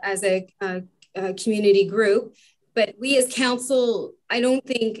a community group. but we as council, I don't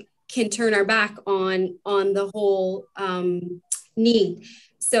think can turn our back on the whole need.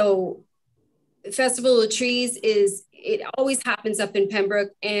 So Festival of Trees it always happens up in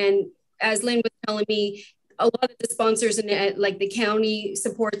Pembroke. And as Lynn was telling me, a lot of the sponsors and like the county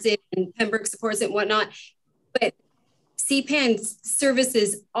supports it and Pembroke supports it and whatnot. But CPAN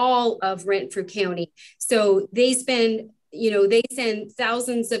services all of Renfrew County. So they spend, they send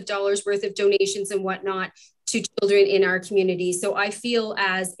thousands of dollars worth of donations and whatnot to children in our community. So I feel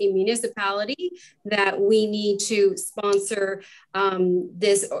as a municipality that we need to sponsor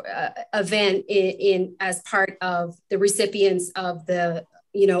this event in as part of the recipients of the,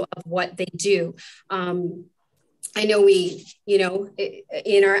 of what they do. I know we, in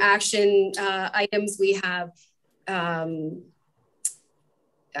our action items, we have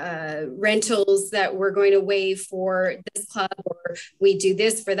rentals that we're going to waive for this club, or we do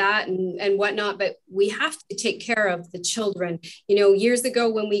this for that and whatnot, but we have to take care of the children. Years ago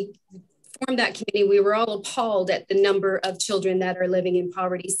when we formed that committee, we were all appalled at the number of children that are living in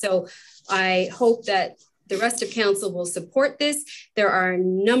poverty. So I hope that the rest of council will support this. There are a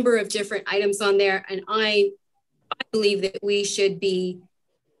number of different items on there, and I believe that we should be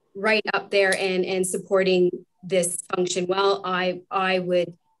right up there and supporting this function. Well, I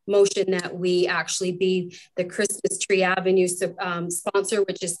would motion that we actually be the Christmas Tree Avenue sponsor,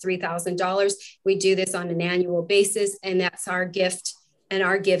 which is $3,000. We do this on an annual basis, and that's our gift and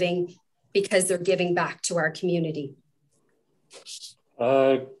our giving because they're giving back to our community.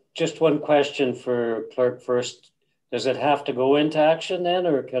 Just one question for clerk first. Does it have to go into action then,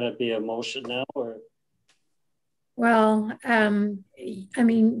 or can it be a motion now? Or well, I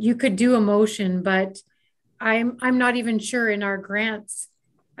mean, you could do a motion, but I'm not even sure in our grants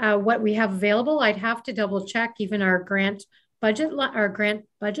what we have available. I'd have to double check even our grant budget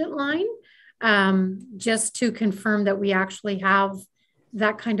line, just to confirm that we actually have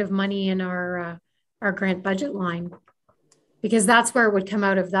that kind of money in our grant budget line, because that's where it would come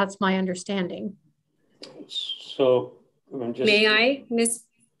out of. That's my understanding. So may I, Miss?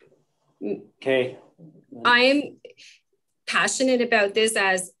 Okay. I'm passionate about this,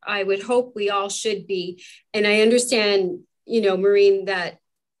 as I would hope we all should be. And I understand, Maureen, that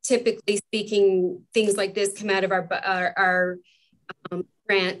typically speaking, things like this come out of our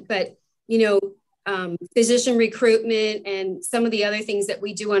grant, but, physician recruitment and some of the other things that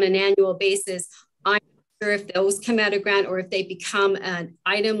we do on an annual basis, I'm not sure if those come out of grant or if they become an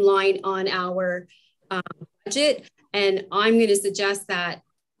item line on our budget. And I'm going to suggest that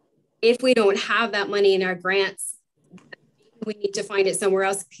if we don't have that money in our grants, we need to find it somewhere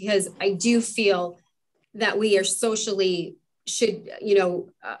else, because I do feel that we are socially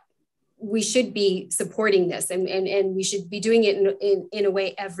we should be supporting this and we should be doing it in a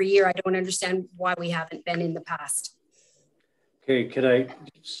way every year. I don't understand why we haven't been in the past. Okay, could I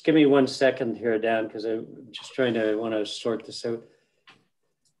just give me 1 second here, Dan, because I'm just want to sort this out.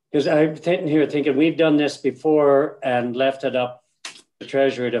 Because I'm sitting here thinking we've done this before and left it up to the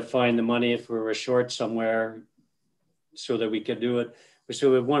treasurer to find the money if we were short somewhere so that we could do it. So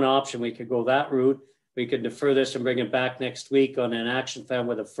we have one option, we could go that route. We could defer this and bring it back next week on an action plan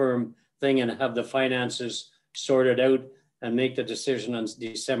with a firm thing and have the finances sorted out and make the decision on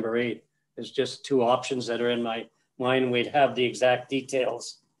December 8th. There's just two options that are in my mind. We'd have the exact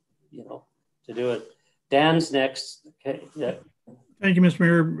details, to do it. Dan's next. Okay. Yeah. Thank you, Mr.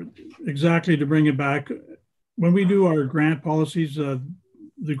 Mayor. Exactly, to bring it back. When we do our grant policies,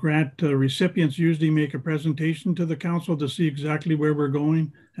 the grant recipients usually make a presentation to the council to see exactly where we're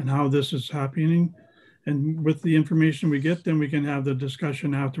going and how this is happening. And with the information we get, then we can have the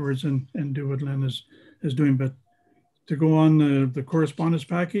discussion afterwards and do what Lynn is doing. But to go on the correspondence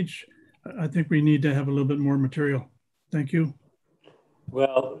package, I think we need to have a little bit more material. Thank you.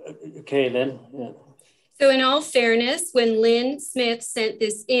 Well, okay, Lynn. Yeah. So in all fairness, when Lynn Smith sent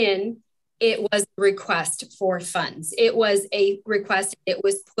this in, it was a request for funds. It was a request. It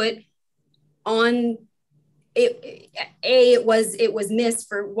was put on. It was missed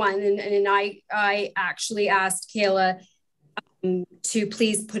for one, and I actually asked Kayla to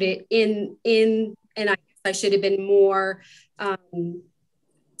please put it in, and I guess I should have been more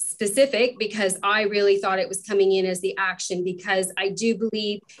specific, because I really thought it was coming in as the action, because I do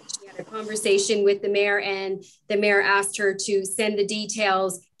believe she had a conversation with the mayor and the mayor asked her to send the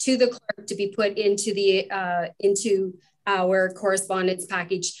details to the clerk to be put into the into our correspondence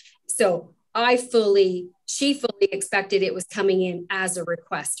package. So she fully expected it was coming in as a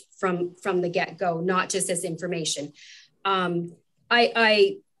request from the get-go, not just as information.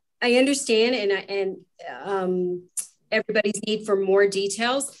 I understand and everybody's need for more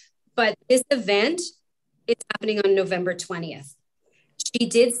details, but this event It's happening on November 20th. She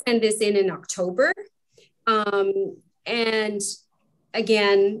did send this in October. And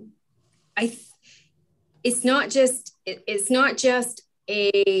again, it's not just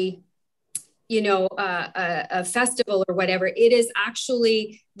a, you know, a festival or whatever. It is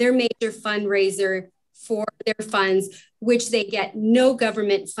actually their major fundraiser for their funds, which they get no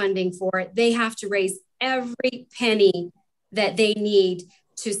government funding for. They have to raise every penny that they need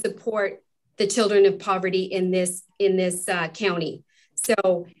to support the children of poverty in this county.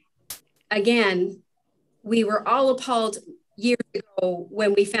 So again, we were all appalled years ago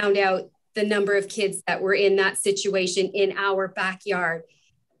when we found out the number of kids that were in that situation in our backyard.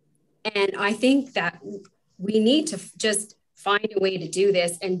 And I think that we need to just find a way to do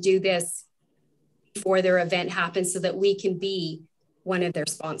this and do this before their event happens so that we can be one of their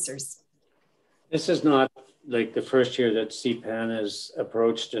sponsors. This is not like the first year that CPAN has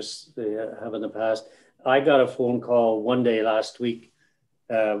approached us. They have in the past. I got a phone call one day last week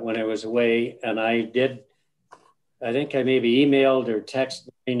when I was away, and I think I maybe emailed or texted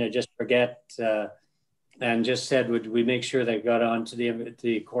Marina, just forget, and just said, would we make sure they got onto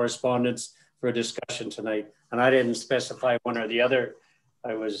the correspondence for a discussion tonight? And I didn't specify one or the other.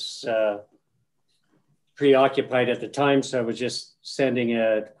 I was preoccupied at the time, so I was just sending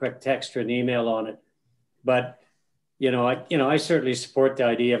a quick text or an email on it. But I certainly support the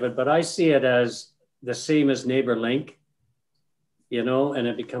idea of it, but I see it as the same as Neighbor Link, and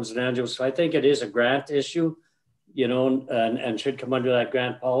it becomes an annual. So I think it is a grant issue, and should come under that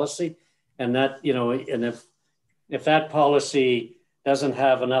grant policy. And that, and if that policy doesn't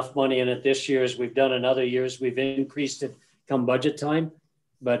have enough money in it this year, as we've done in other years, we've increased it come budget time.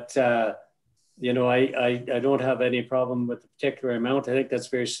 But, I don't have any problem with the particular amount. I think that's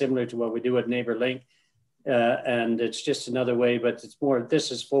very similar to what we do at Neighbor Link. And it's just another way, but it's more,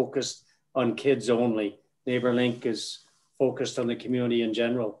 this is focused on kids only. Neighbor Link is focused on the community in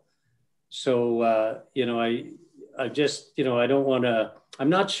general. So, I just, I don't want to, I'm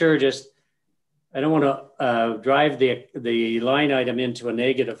not sure, I don't want to drive the line item into a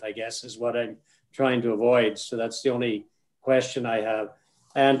negative, I guess, is what I'm trying to avoid. So that's the only question I have.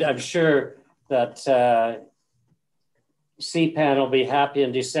 And I'm sure that CPAN will be happy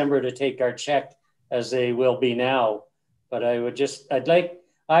in December to take our check, as they will be now. But I would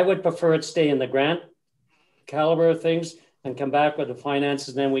prefer it stay in the grant caliber of things and come back with the finances,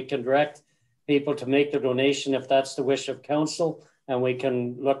 and then we can direct people to make the donation if that's the wish of council, and we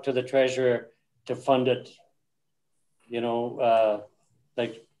can look to the treasurer to fund it,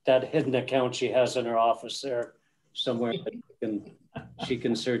 like that hidden account she has in her office there somewhere that she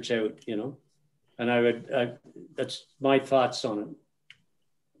can search out, and that's my thoughts on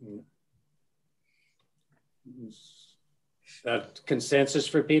it. That consensus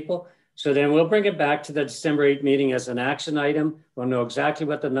for people. So then we'll bring it back to the December 8th meeting as an action item. We'll know exactly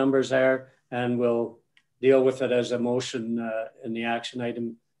what the numbers are, and we'll deal with it as a motion in the action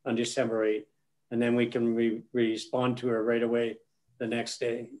item on December 8th. And then we can respond to her right away the next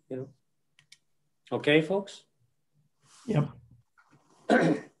day, Okay, folks? Yep.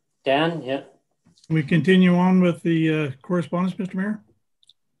 Dan, yeah. We continue on with the correspondence, Mr. Mayor?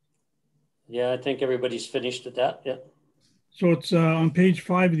 Yeah, I think everybody's finished with that, yeah. So it's on page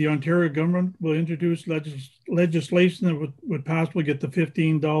 5 of the Ontario government will introduce legislation that would possibly get the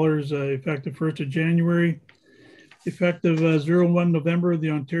 $15 effective 1st of January. Effective 01 November,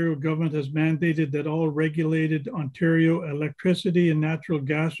 the Ontario government has mandated that all regulated Ontario electricity and natural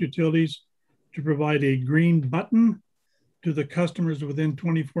gas utilities to provide a green button to the customers within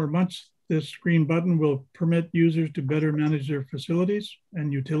 24 months. This green button will permit users to better manage their facilities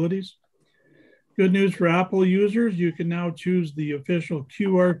and utilities. Good news for Apple users, you can now choose the official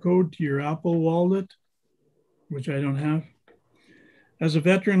QR code to your Apple wallet, which I don't have. As a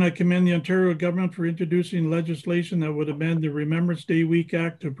veteran, I commend the Ontario government for introducing legislation that would amend the Remembrance Day Week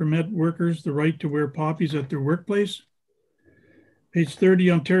Act to permit workers the right to wear poppies at their workplace. Page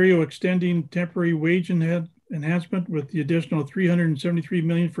 30, Ontario extending temporary wage enhancement with the additional $373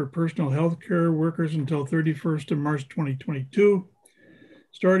 million for personal health care workers until 31st of March 2022.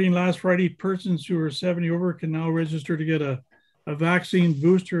 Starting last Friday, persons who are 70 over can now register to get a vaccine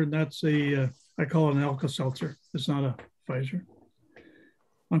booster, and that's I call it an Alka-Seltzer. It's not a Pfizer.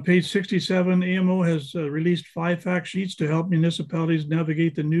 On page 67, AMO has released 5 fact sheets to help municipalities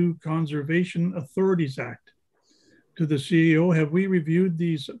navigate the new Conservation Authorities Act. To the CEO, have we reviewed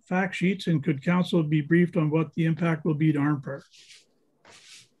these fact sheets, and could council be briefed on what the impact will be to Arnprior?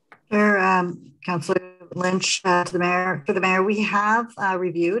 Sure, Councillor Lynch, to the mayor, we have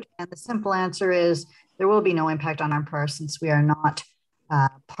reviewed, and the simple answer is there will be no impact on Arnprior since we are not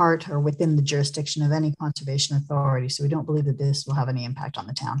part or within the jurisdiction of any conservation authority. So we don't believe that this will have any impact on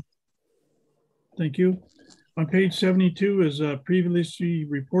the town. Thank you. On page 72 is previously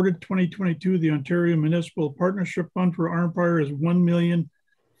reported 2022, the Ontario Municipal Partnership Fund for Armpire is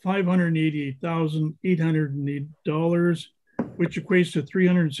 $1,588,808, which equates to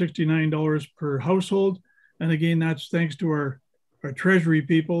 $369 per household. And again, that's thanks to our treasury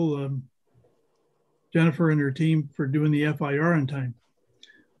people, Jennifer and her team, for doing the FIR on time.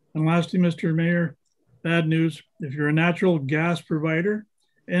 And lastly, Mr. Mayor, bad news. If you're a natural gas provider,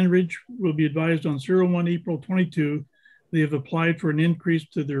 Enbridge will be advised on 01 April 22, they have applied for an increase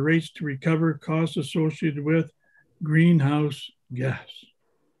to their rates to recover costs associated with greenhouse gas.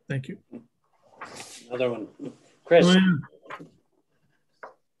 Thank you. Another one. Chris.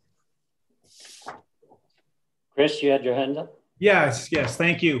 Chris, you had your hand up? Yes,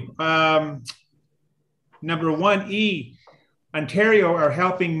 thank you. Number 1E, Ontario are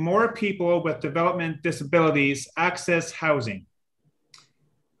helping more people with development disabilities access housing.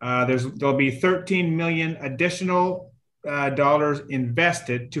 There'll be 13 million additional dollars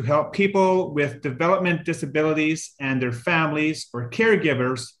invested to help people with development disabilities and their families or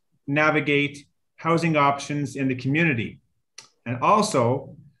caregivers navigate housing options in the community. And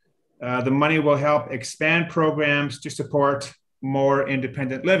also, the money will help expand programs to support more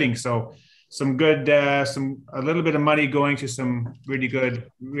independent living. So a little bit of money going to some really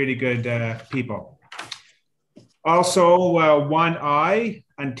good people. Also, 1I,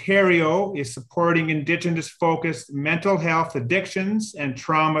 Ontario is supporting Indigenous-focused mental health addictions and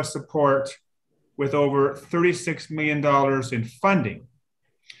trauma support with over $36 million in funding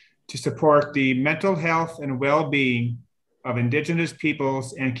to support the mental health and well-being of Indigenous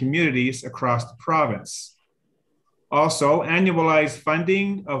peoples and communities across the province. Also, annualized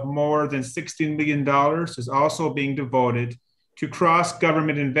funding of more than $16 million is also being devoted to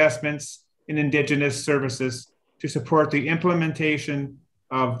cross-government investments in Indigenous services to support the implementation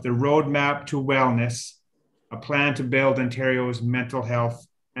of the Roadmap to Wellness, a plan to build Ontario's mental health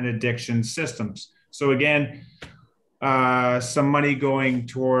and addiction systems. So again, some money going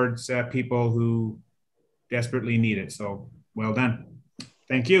towards people who desperately need it. So well done.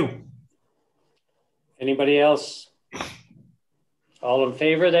 Thank you. Anybody else? All in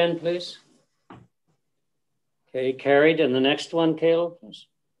favor then, please. Okay, carried. And the next one, Kayla, please.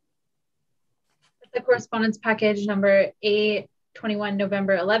 The correspondence package number A21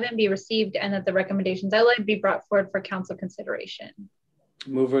 November 11 be received and that the recommendations outlined be brought forward for council consideration.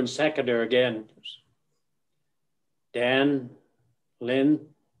 Mover and seconder again. Dan, Lynn,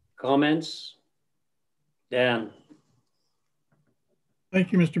 comments? Dan.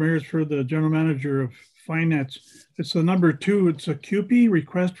 Thank you, Mr. Mayor. It's for the General Manager of Finance. It's the number 2. It's a CUPE,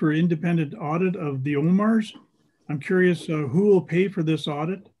 request for independent audit of the OMARs. I'm curious who will pay for this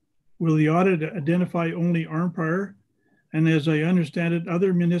audit? Will the audit identify only Armpire? And as I understand it,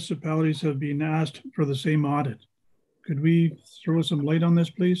 other municipalities have been asked for the same audit. Could we throw some light on this,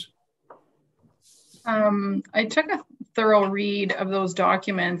 please? I took a thorough read of those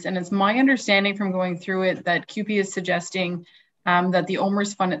documents, and it's my understanding from going through it that CUPE is suggesting that the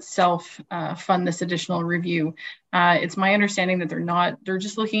OMERS fund itself fund this additional review. It's my understanding that they're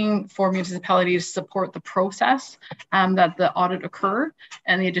just looking for municipalities to support the process that the audit occur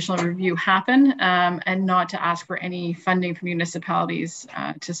and the additional review happen, and not to ask for any funding from municipalities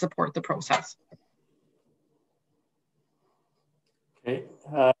to support the process. Okay,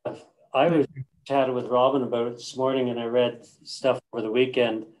 I was chatting with Robin about it this morning, and I read stuff over the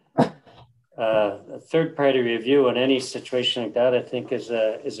weekend. A third-party review in any situation like that, I think, is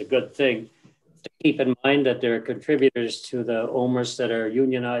a good thing. To keep in mind that there are contributors to the OMERS that are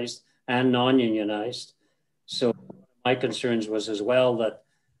unionized and non-unionized. So my concerns was as well that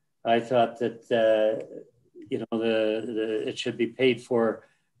I thought that it should be paid for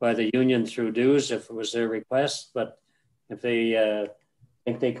by the union through dues if it was their request. But if they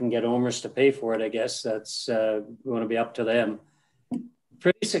think they can get OMERS to pay for it, I guess that's going to be up to them.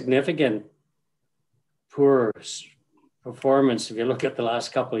 Pretty significant poor performance if you look at the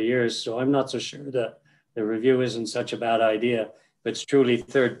last couple of years. So I'm not so sure that the review isn't such a bad idea, but it's truly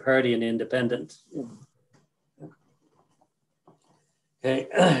third party and independent. Okay,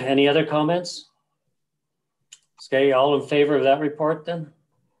 any other comments? Okay, all in favor of that report then?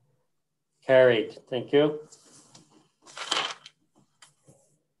 Carried, thank you.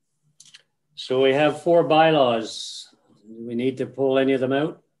 So we have 4 bylaws. Do we need to pull any of them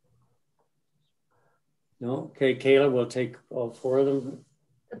out? No? Okay, Kayla, we'll take all 4 of them.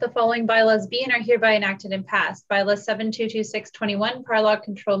 That the following bylaws be and are hereby enacted and passed. Bylaw 722621, Parlock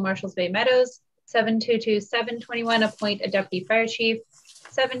Control Marshalls Bay Meadows. 722721, appoint a deputy fire chief.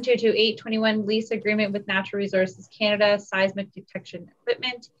 722-821 lease agreement with Natural Resources Canada, seismic detection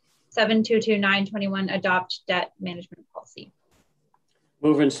equipment. 722-921 adopt debt management policy.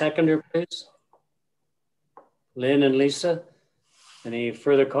 Mover and seconder, please. Lynn and Lisa, any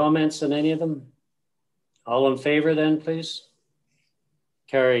further comments on any of them? All in favor then, please?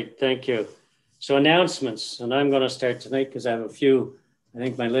 Carried, thank you. So announcements, and I'm going to start tonight because I have a few. I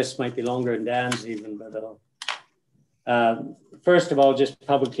think my list might be longer than Dan's even, but first of all, just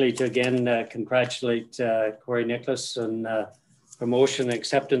publicly to again congratulate Corey Nicholas on promotion and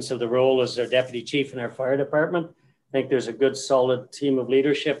acceptance of the role as their deputy chief in our fire department. I think there's a good solid team of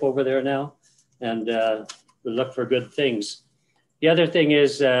leadership over there now, and we look for good things. The other thing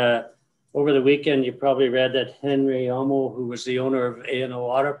is over the weekend, you probably read that Henry Omo, who was the owner of A&O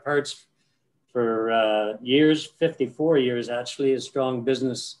Auto Parts for years, 54 years actually, a strong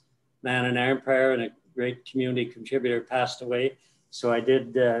businessman in Empire and a great community contributor, passed away. So I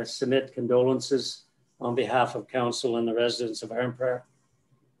did submit condolences on behalf of council and the residents of Empire.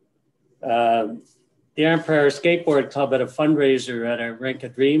 The Empire Skateboard Club had a fundraiser at our Rink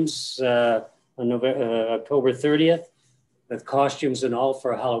of Dreams on October 30th with costumes and all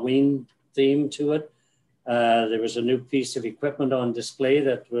for a Halloween theme to it. There was a new piece of equipment on display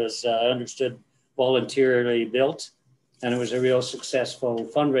that was understood voluntarily built, and it was a real successful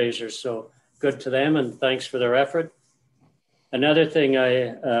fundraiser. So good to them, and thanks for their effort. Another thing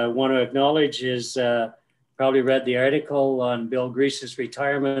I want to acknowledge is probably read the article on Bill Grease's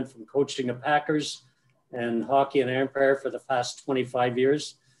retirement from coaching the Packers and hockey in Empire for the past 25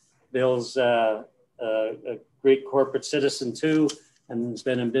 years. Bill's a great corporate citizen too, and has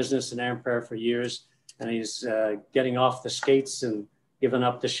been in business in Empire for years. And he's getting off the skates and giving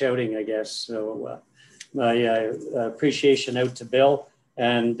up the shouting, I guess. So my appreciation out to Bill.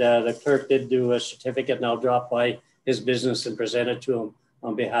 And the clerk did do a certificate, and I'll drop by his business and present it to him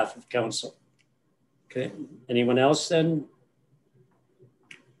on behalf of council. Okay, anyone else then?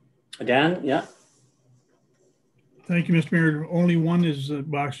 Dan, yeah. Thank you, Mr. Mayor. Only one is,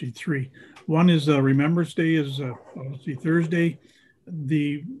 well, actually three. One is Remembrance Day is obviously Thursday.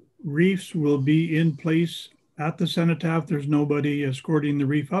 The reefs will be in place at the cenotaph. There's nobody escorting the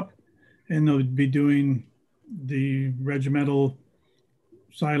reef up, and they'll be doing the regimental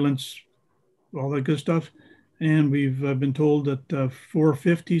silence, all that good stuff. And we've been told that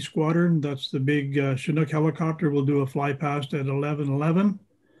 450 Squadron, that's the big Chinook helicopter, will do a fly past at 11:11.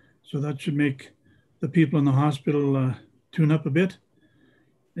 So that should make the people in the hospital tune up a bit.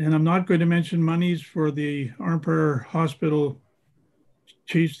 And I'm not going to mention monies for the Empire Hospital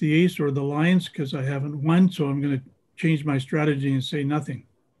Chase the Ace or the Lions because I haven't won. So I'm going to change my strategy and say nothing.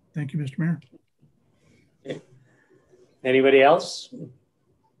 Thank you, Mr. Mayor. Okay. Anybody else?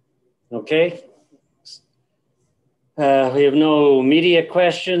 Okay. We have no media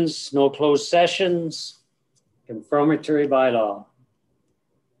questions, no closed sessions. Confirmatory bylaw.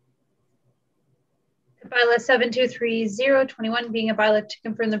 Bylaw 723021 being a bylaw to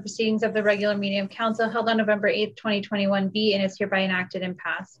confirm the proceedings of the regular meeting of council held on November 8th, 2021 be and is hereby enacted and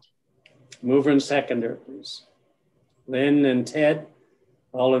passed. Mover and seconder, please. Lynn and Ted,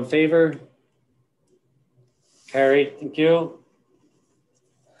 all in favor? Carried, thank you.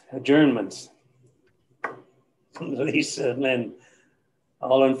 Adjournments. Lisa and Lynn,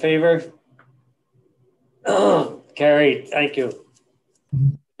 all in favor? Carried, thank you.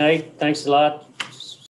 Good night, thanks a lot.